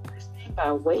are listening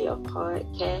by way of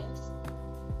podcast,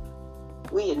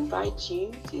 we invite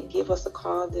you to give us a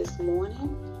call this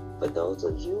morning. For those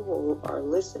of you who are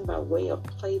listening by way of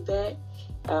playback,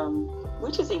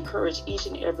 we just encourage each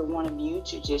and every one of you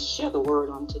to just share the word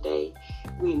on today.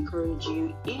 We encourage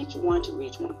you, each one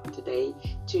on today,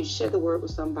 to share the word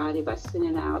with somebody by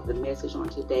sending out the message on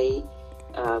today,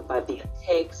 by via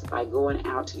text, by going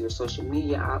out to your social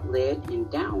media outlet and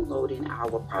downloading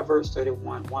our Proverbs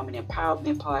 31 Woman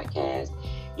Empowerment Podcast.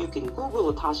 You can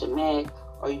Google Latasha Mack,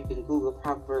 or you can Google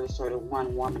Proverbs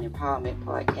 31 Woman Empowerment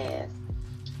Podcast.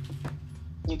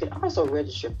 You can also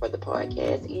register for the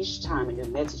podcast. Each time a new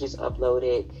message is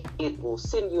uploaded, it will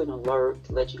send you an alert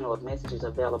to let you know a message is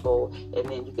available. And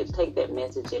then you can take that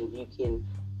message and you can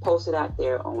post it out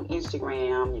there on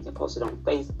Instagram. You can post it on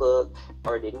Facebook,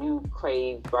 or the new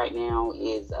crave right now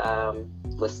is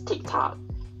was TikTok,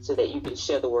 so that you can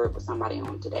share the word with somebody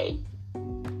on today.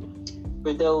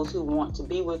 For those who want to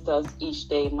be with us each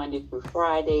day, Monday through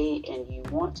Friday, and you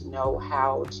want to know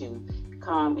how to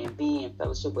come and be in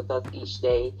fellowship with us each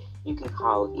day, you can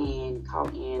call in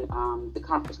the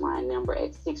conference line number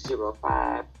at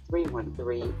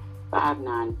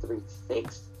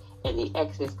 605-313-5936, and the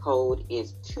access code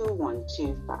is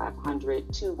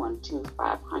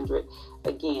 212-500.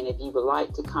 Again, if you would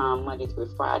like to come Monday through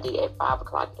Friday at 5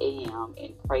 o'clock a.m.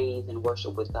 and praise and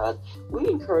worship with us, we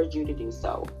encourage you to do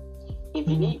so. If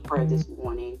you need prayer this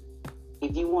morning,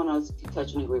 if you want us to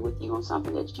touch and agree with you on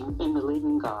something that you've been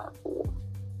believing God for,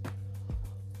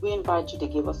 we invite you to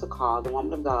give us a call. The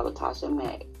woman of God, Latasha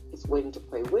Mack, is waiting to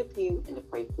pray with you and to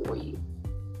pray for you.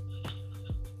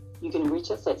 You can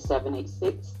reach us at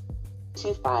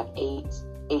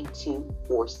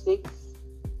 786-258-8246.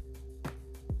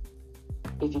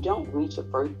 If you don't reach a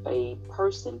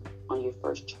person on your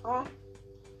first try,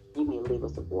 you may leave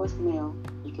us a voicemail.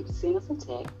 You can send us a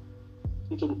text.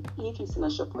 You can even send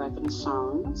us your prayer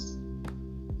concerns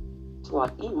to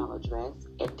our email address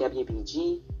at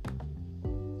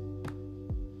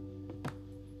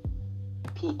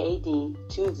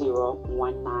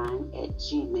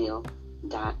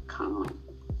wbgpad2019@gmail.com.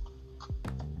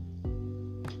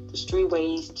 There's three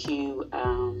ways to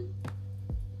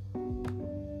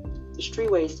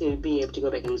be able to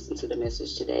go back and listen to the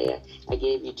message today. I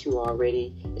gave you two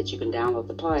already, that you can download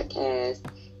the podcast.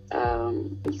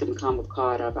 You can become a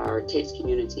part of our text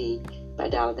community by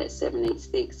dialing that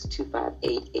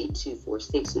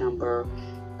 786-258-8246 number.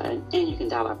 And you can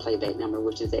dial our playback number,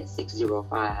 which is at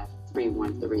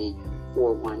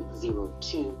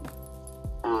 605-313-4102.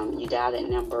 You dial that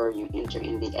number, you enter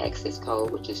in the access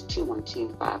code, which is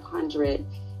 212-500.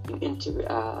 You enter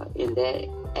in that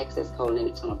access code, and then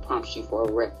it's going to prompt you for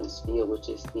a reference field, which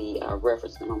is the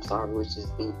reference number, which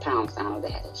is the pound sign of the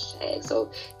hashtag.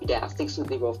 So you dial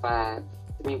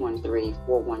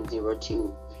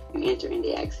 605-313-4102. You enter in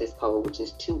the access code, which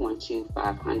is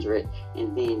 212-500,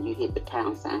 and then you hit the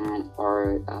pound sign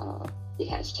or the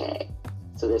hashtag.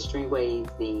 So there's three ways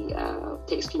the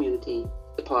text community,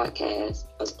 the podcast,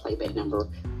 or the playback number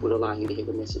would allow you to hear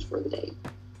the message for the day.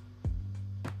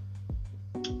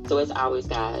 So as always,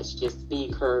 guys, just be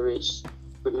encouraged.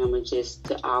 Remember just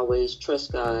to always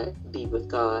trust God, be with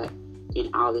God in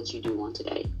all that you do on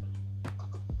today.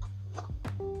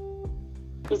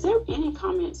 Is there any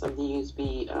comments of these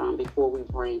before we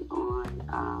bring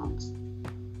on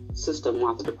Sister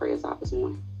Martha to pray us out this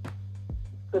morning?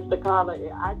 Sister Carla,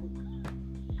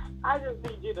 I just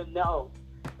need you to know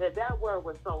that word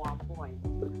was so on point.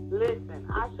 Listen,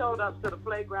 I showed up to the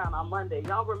playground on Monday.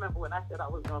 Y'all remember when I said I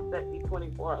was going to set these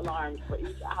 24 alarms for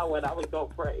each hour and I was going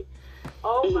to pray.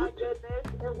 Oh my goodness,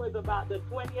 it was about the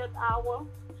 20th hour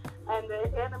and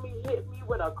the enemy hit me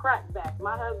with a crackback.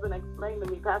 My husband explained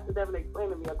to me, Pastor Devin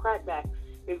explained to me, a crackback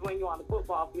is when you're on the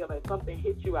football field and something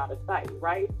hits you out of sight,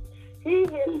 right? He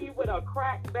hit me with a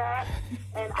crackback,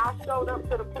 and I showed up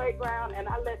to the playground, and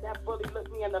I let that bully look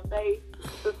me in the face.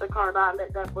 Sister Carla, I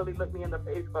let that bully look me in the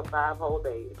face for 5 whole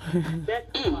days.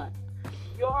 That's one.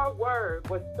 Your word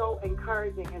was so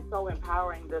encouraging and so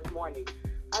empowering this morning.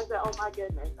 I said, oh, my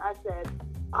goodness. I said,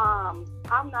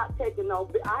 I'm not taking I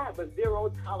have a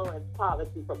zero tolerance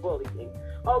policy for bullying.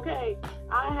 Okay?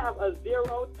 I have a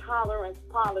zero tolerance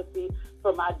policy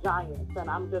for my giants, and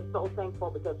I'm just so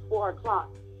thankful because 4 o'clock,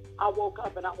 I woke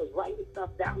up and I was writing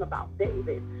stuff down about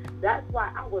David. That's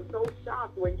why I was so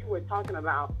shocked when you were talking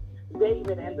about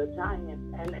David and the giant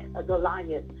and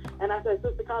Goliath. And I said,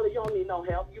 Sister Carla, you don't need no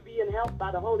help. You being helped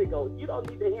by the Holy Ghost. You don't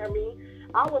need to hear me.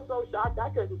 I was so shocked I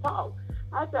couldn't talk.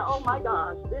 I said, oh my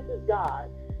gosh, this is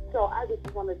God. So I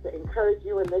just wanted to encourage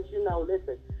you and let you know,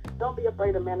 listen, don't be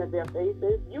afraid of men of their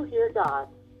faces. You hear God.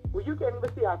 Well, you can't even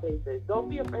see our faces. Don't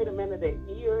be afraid of men of their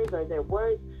ears or their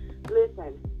words.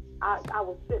 Listen, I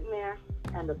was sitting there,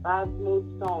 and the 5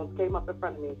 smooth stones came up in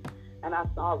front of me, and I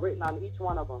saw written on each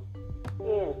one of them,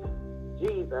 in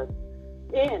Jesus,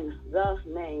 in the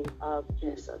name of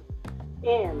Jesus,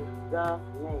 in the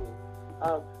name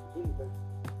of Jesus.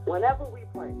 Whenever we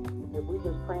pray, if we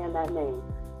just pray in that name,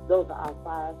 those are our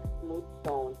 5 smooth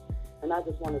stones. And I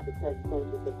just wanted to thank you,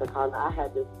 Sister Carla. I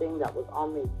had this thing that was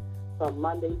on me from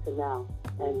Monday to now,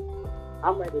 and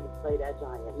I'm ready to slay that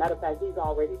giant. Matter of fact, he's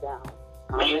already down.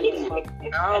 Already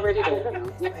down. Glory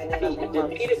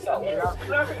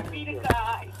be to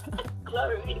God.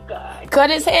 Glory be to God. Cut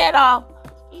his head off.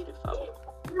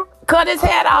 Cut his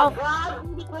head off.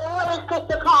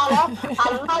 Sister Carla, I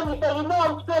love you. So you know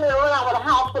I'm spinning around with a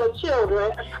house full of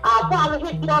children. I'll probably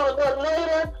hit you on a little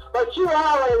later, but you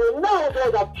already know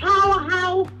there's a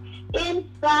powerhouse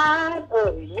inside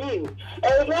of you.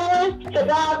 Amen. To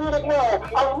God be the glory.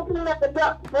 I'm looking at the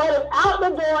door. What is out the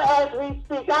door as we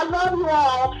speak. I love you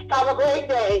all. Have a great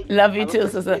day. Love you too,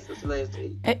 Sister.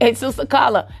 Hey, Sister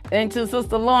Carla, and to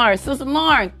Sister Lauren. Sister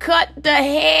Lauren, cut the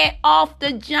head off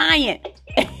the giant.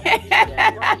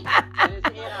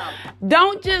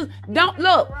 Don't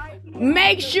look.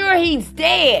 Make sure he's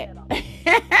dead.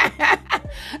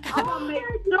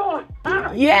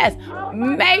 Yes,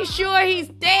 make sure he's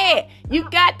dead. You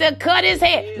got to cut his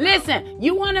head. Listen,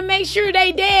 you want to make sure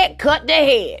they dead? Cut the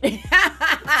head.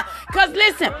 Because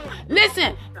listen,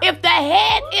 if the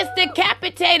head is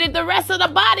decapitated, the rest of the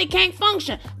body can't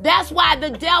function. That's why the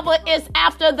devil is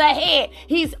after the head.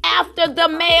 He's after the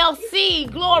male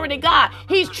seed. Glory to God.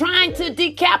 He's trying to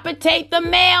decapitate the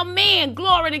male man.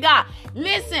 Glory to God.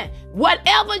 Listen,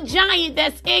 whatever giant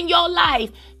that's in your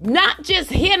life, not just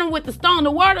hit him with the stone.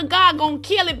 The word of God gonna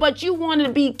kill it, but you want to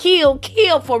be killed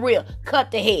for real.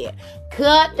 Cut the head.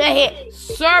 Cut the head.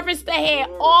 Service the head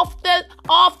off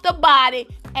the body,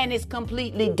 and it's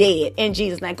completely dead in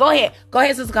Jesus' name. Go ahead,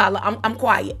 Sister Carla. I'm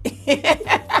quiet.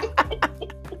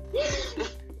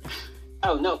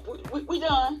 Oh no, we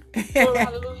done. Glory,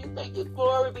 hallelujah. Thank you.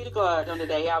 Glory be to God on the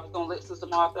day. I was gonna let Sister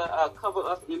Martha cover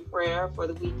us in prayer for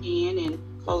the weekend and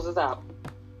close us out.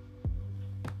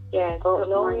 Yes. Oh,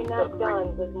 no, we're not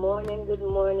done. Good morning, good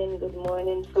morning, good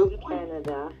morning from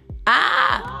Canada.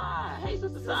 Hey,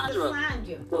 Sister Sandra.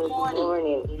 Good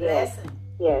morning. Yes.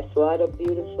 Yes, what a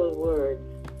beautiful word.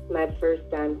 My first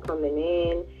time coming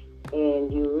in,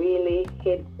 and you really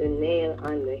hit the nail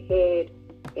on the head,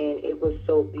 and it was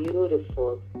so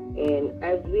beautiful. And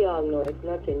as we all know, it's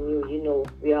nothing new. You know,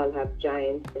 we all have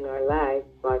giants in our lives,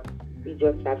 but we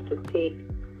just have to take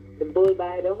the bull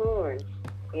by the horn.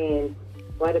 And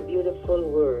what a beautiful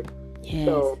word. Yes.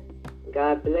 So,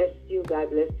 God bless you.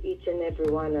 God bless each and every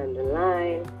one on the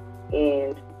line.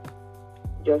 And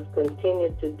just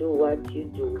continue to do what you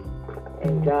do.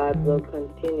 And God will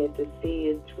continue to see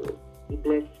you through. Be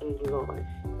blessed in the Lord.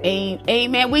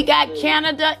 Amen. We got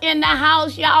Canada in the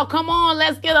house, y'all. Come on,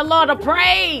 let's get a lot of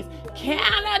praise.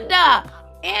 Canada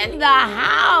in the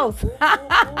house.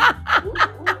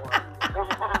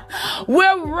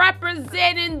 We're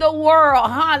representing the world.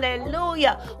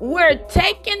 Hallelujah. We're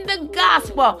taking the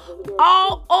gospel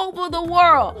all over the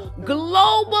world,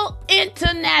 global,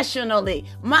 internationally.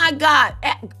 My God.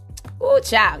 Ooh,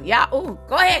 child. Y'all. Ooh,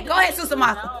 go ahead, Sister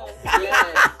Martha.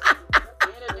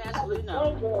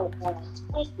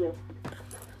 Thank you.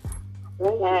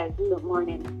 Yes, good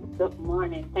morning. Good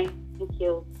morning. Thank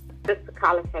you, Sister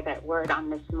Carla, for that word on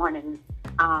this morning.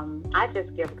 I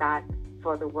just give God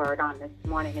for the word on this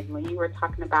morning. And when you were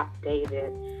talking about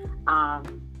David,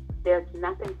 there's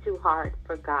nothing too hard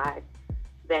for God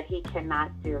that he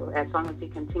cannot do as long as we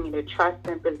continue to trust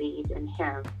and believe in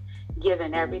him,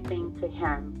 giving everything to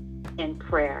him in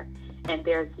prayer. And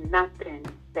there's nothing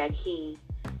that he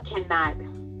cannot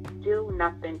do,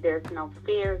 nothing. There's no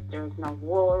fears, there's no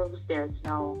wars, there's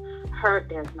no hurt,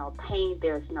 there's no pain,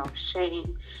 there's no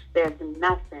shame. There's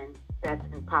nothing that's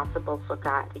impossible for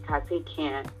God because he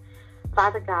can.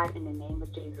 Father God, in the name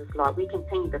of Jesus, Lord, we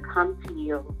continue to come to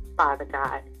you, Father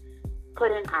God,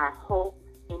 putting our hope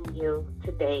in you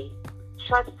today,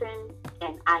 trusting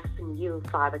and asking you,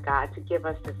 Father God, to give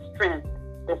us the strength,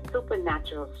 the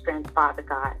supernatural strength, Father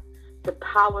God, to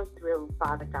power through,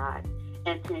 Father God,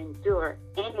 and to endure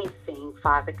anything,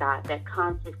 Father God, that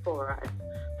comes before us.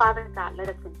 Father God, let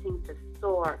us continue to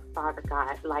soar, Father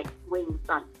God, like wings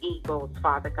on eagles,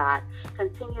 Father God.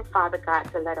 Continue, Father God,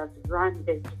 to let us run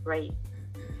this race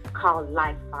called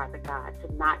life, Father God,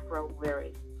 to not grow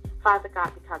weary. Father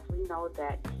God, because we know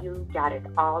that you got it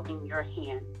all in your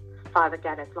hands. Father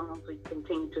God, as long as we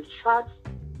continue to trust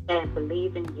and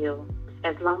believe in you,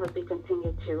 as long as we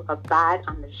continue to abide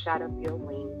on the shadow of your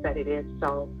wings, that it is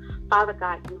so. Father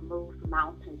God, you moved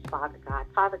mountains, Father God.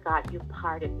 Father God, you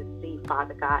parted the sea,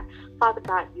 Father God. Father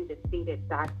God, you defeated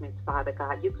darkness, Father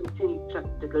God. You continue to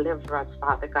deliver us,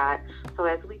 Father God. So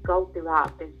as we go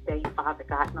throughout this day, Father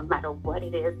God, no matter what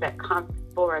it is that comes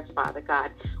before us, Father God,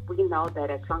 we know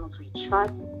that as long as we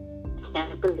trust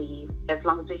and believe, as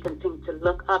long as we continue to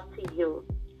look up to you,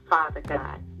 Father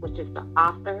God, which is the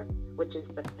author, which is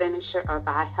the finisher of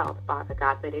our health, Father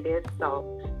God, that it is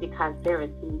so, because there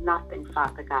is nothing,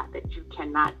 Father God, that you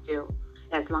cannot do,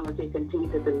 as long as we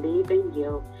continue to believe in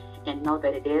you and know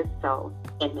that it is so,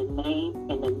 in the name,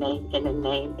 in the name, in the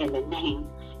name, in the name,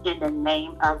 in the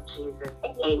name of Jesus.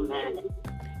 Amen.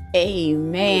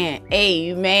 Amen.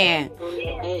 Amen.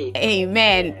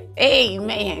 Amen.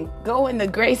 Amen. Go in the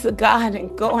grace of God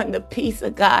and go in the peace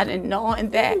of God, and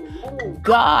knowing that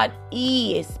God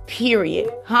is,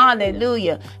 period.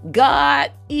 Hallelujah.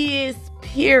 God is,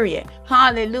 period.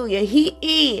 Hallelujah. He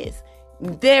is.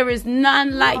 There is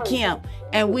none like him.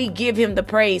 And we give him the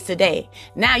praise today.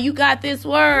 Now you got this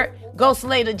word. Go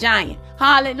slay the giant.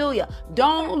 Hallelujah.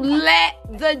 Don't let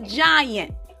the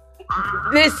giant.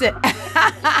 Listen.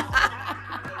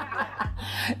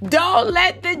 Don't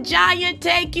let the giant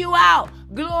take you out.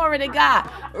 Glory to God.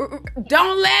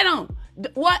 Don't let him.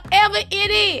 Whatever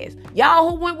it is. Y'all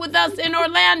who went with us in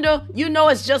Orlando, you know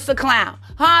it's just a clown.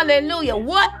 Hallelujah.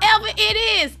 Whatever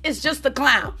it is, it's just a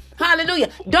clown. Hallelujah.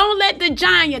 Don't let the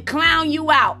giant clown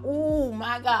you out. Oh,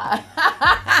 my God.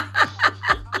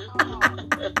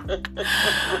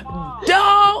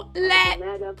 Don't let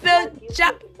the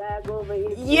giant.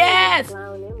 Yes.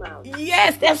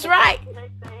 Yes, that's right.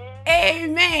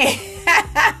 Amen.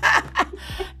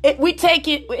 We take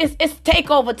it. It's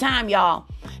takeover time, y'all.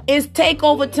 It's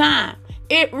takeover time.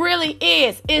 It really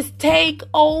is. It's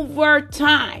takeover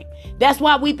time. That's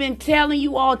why we've been telling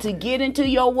you all to get into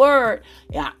your word.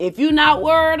 If you're not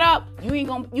word up,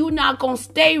 you're not gonna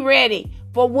stay ready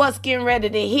for what's getting ready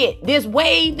to hit. This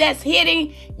wave that's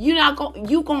hitting, you're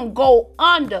gonna go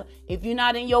under if you're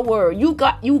not in your word. You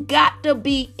got to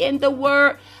be in the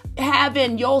word,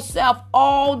 having yourself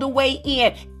all the way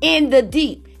in the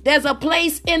deep. There's a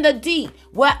place in the deep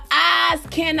where eyes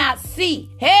cannot see.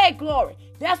 Hey, glory.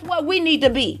 That's what we need to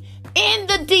be. In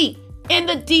the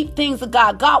deep things of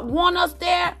God. God wants us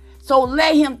there, so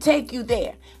let him take you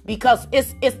there because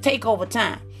it's takeover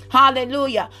time.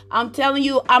 Hallelujah. I'm telling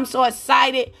you, I'm so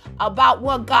excited about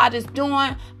what God is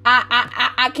doing.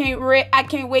 I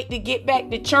can't wait to get back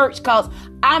to church because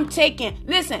I'm taking,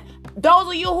 listen, those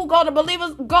of you who goes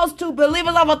to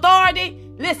believers of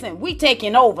authority, listen, we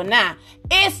taking over now.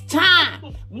 It's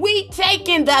time. We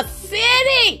taking the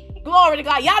city. Glory to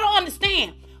God. Y'all don't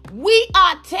understand. We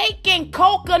are taking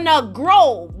Coconut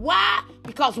Grove. Why?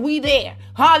 Because we there.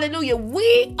 Hallelujah.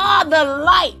 We are the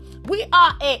light. We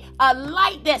are a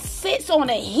light that sits on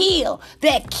a hill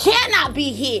that cannot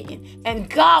be hidden. And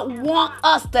God wants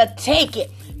us to take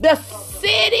it. The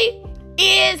city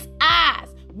is ours.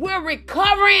 We're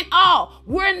recovering all.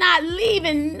 We're not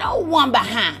leaving no one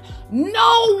behind.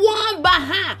 No one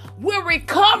behind. We're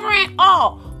recovering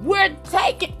all. We're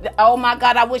taking, oh my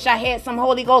God, I wish I had some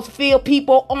Holy Ghost filled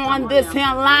people on this here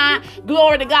line.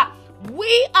 Glory to God.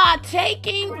 We are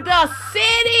taking the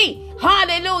city.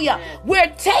 Hallelujah.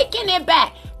 We're taking it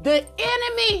back. The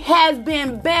enemy has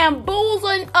been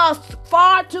bamboozling us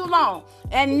far too long.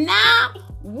 And now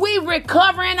we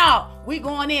recovering all. We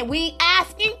going in. We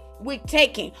asking, we're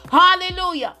taking.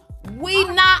 Hallelujah. We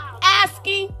not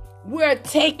asking, we're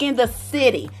taking the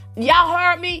city. Y'all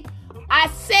heard me? I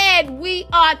said we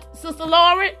are, Sister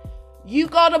Lauren, you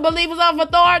go to Believers of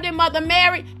Authority, Mother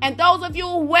Mary, and those of you,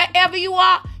 wherever you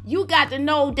are, you got to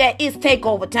know that it's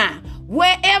takeover time.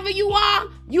 Wherever you are,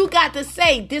 you got to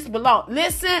say this belongs.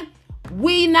 Listen,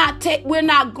 we're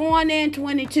not going in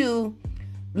 22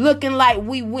 looking like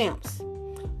we wimps.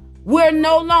 We're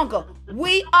no longer.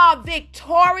 We are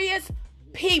victorious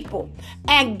people.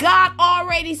 And God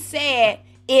already said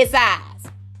it's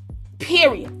ours.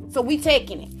 Period. So we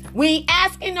taking it. We ain't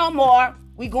asking no more.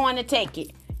 We going to take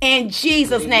it. In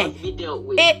Jesus' name.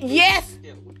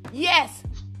 Yes.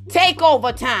 Take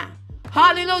over time.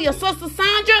 Hallelujah. Sister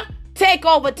Sandra, take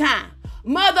over time.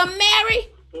 Mother Mary,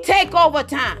 take over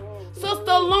time. Sister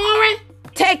Lauren,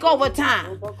 take over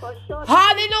time.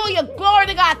 Hallelujah. Glory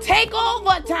to God. Take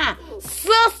over time.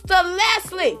 Sister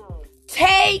Leslie,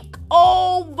 take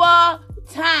over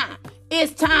time.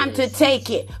 It's time to take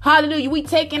it. Hallelujah. We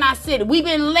taking our city. We've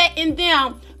been letting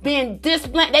them being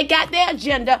disciplined. They got their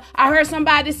agenda. I heard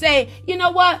somebody say, you know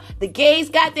what? The gays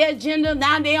got their agenda.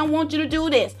 Now they don't want you to do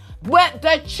this. But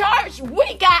the church,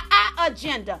 we got our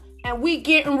agenda. And we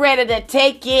getting ready to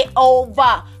take it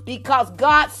over. Because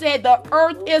God said the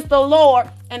earth is the Lord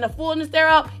and the fullness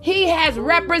thereof. He has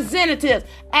representatives.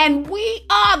 And we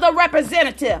are the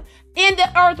representative in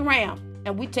the earth realm.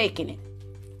 And we taking it.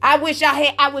 I wish I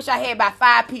had about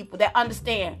 5 people that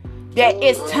understand that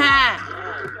it's time.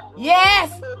 Yes.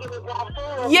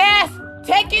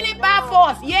 Taking it by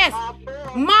force. Yes.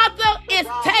 Martha, it's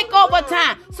takeover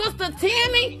time. Sister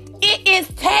Timmy, it is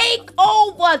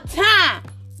takeover time.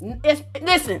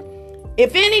 Listen,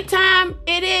 if any time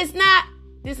it is not,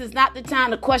 this is not the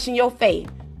time to question your faith.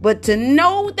 But to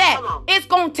know that it's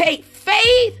going to take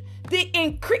faith to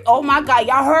increase. Oh my God,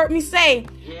 y'all heard me say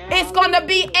it's going to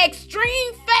be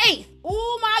extreme faith.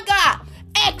 Oh my God,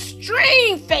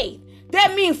 extreme faith.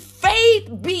 That means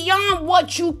faith beyond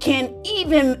what you can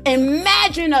even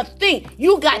imagine or think.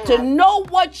 You got to know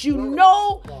what you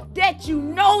know, that you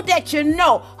know, that you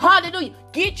know. Hallelujah.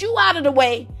 Get you out of the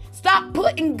way. Stop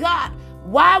putting God.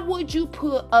 Why would you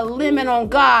put a limit on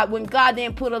God when God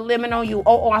didn't put a limit on you?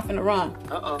 Oh, I'm finna run.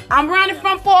 I'm running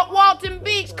from Fort Walton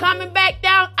Beach, coming back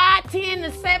down I-10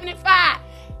 to 75.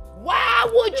 Why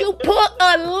would you put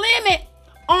a limit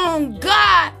on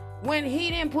God when he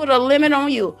didn't put a limit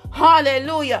on you?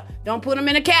 Hallelujah. Don't put him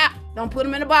in a cap. Don't put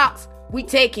him in a box. We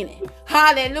taking it.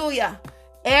 Hallelujah.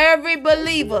 Every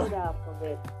believer.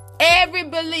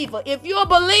 If you're a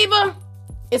believer,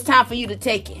 it's time for you to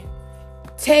take it.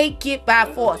 Take it by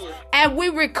force. And we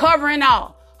recovering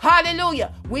all.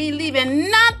 Hallelujah. We leaving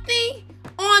nothing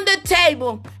on the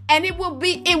table. And it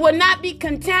will not be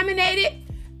contaminated.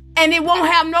 And it won't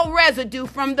have no residue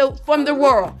from the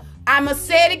world. I'ma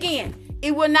say it again.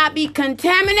 It will not be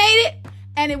contaminated,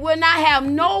 and it will not have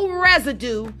no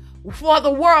residue for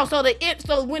the world. So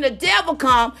when the devil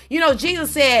come, Jesus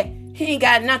said, he ain't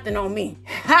got nothing on me.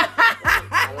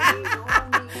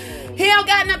 He don't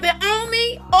got nothing on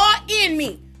me or in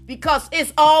me because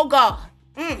it's all God.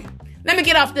 Let me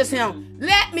get off this hymn.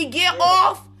 Let me get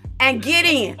off and get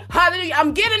in. Hallelujah.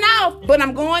 I'm getting off, but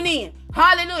I'm going in.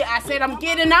 Hallelujah. I said I'm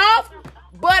getting off,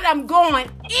 but I'm going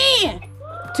in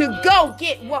to go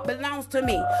get what belongs to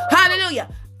me. Hallelujah.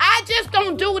 I just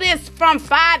don't do this from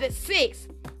 5 to 6.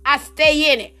 I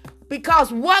stay in it.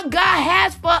 Because what God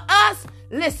has for us,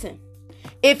 listen,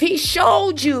 if he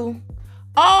showed you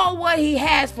all what he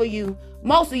has for you,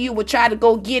 most of you would try to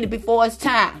go get it before it's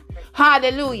time.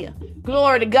 Hallelujah.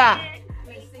 Glory to God.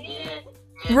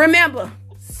 Remember,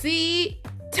 seed,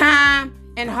 time,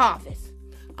 and harvest.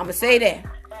 I'm going to say that.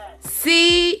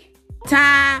 Seed,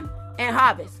 time, and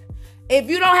harvest. If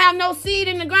you don't have no seed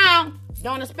in the ground,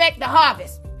 don't expect the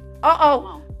harvest.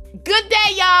 Uh-oh. Good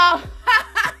day, y'all.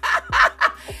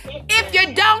 If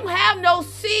you don't have no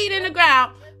seed in the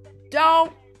ground,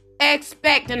 don't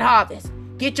expect an harvest.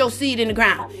 Get your seed in the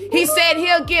ground. He said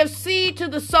he'll give seed to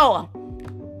the sower.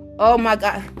 Oh, my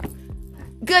God.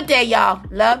 Good day, y'all.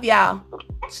 Love y'all.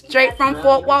 Straight from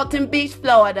Fort Walton Beach,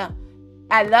 Florida.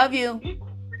 I love you.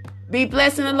 Be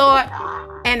blessed in the Lord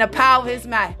and the power of his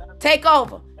might. Take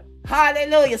over.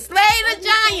 Hallelujah. Slay the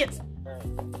giants.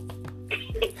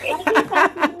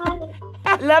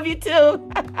 Love you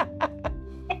too.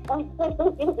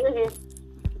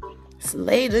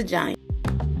 Slay the giants.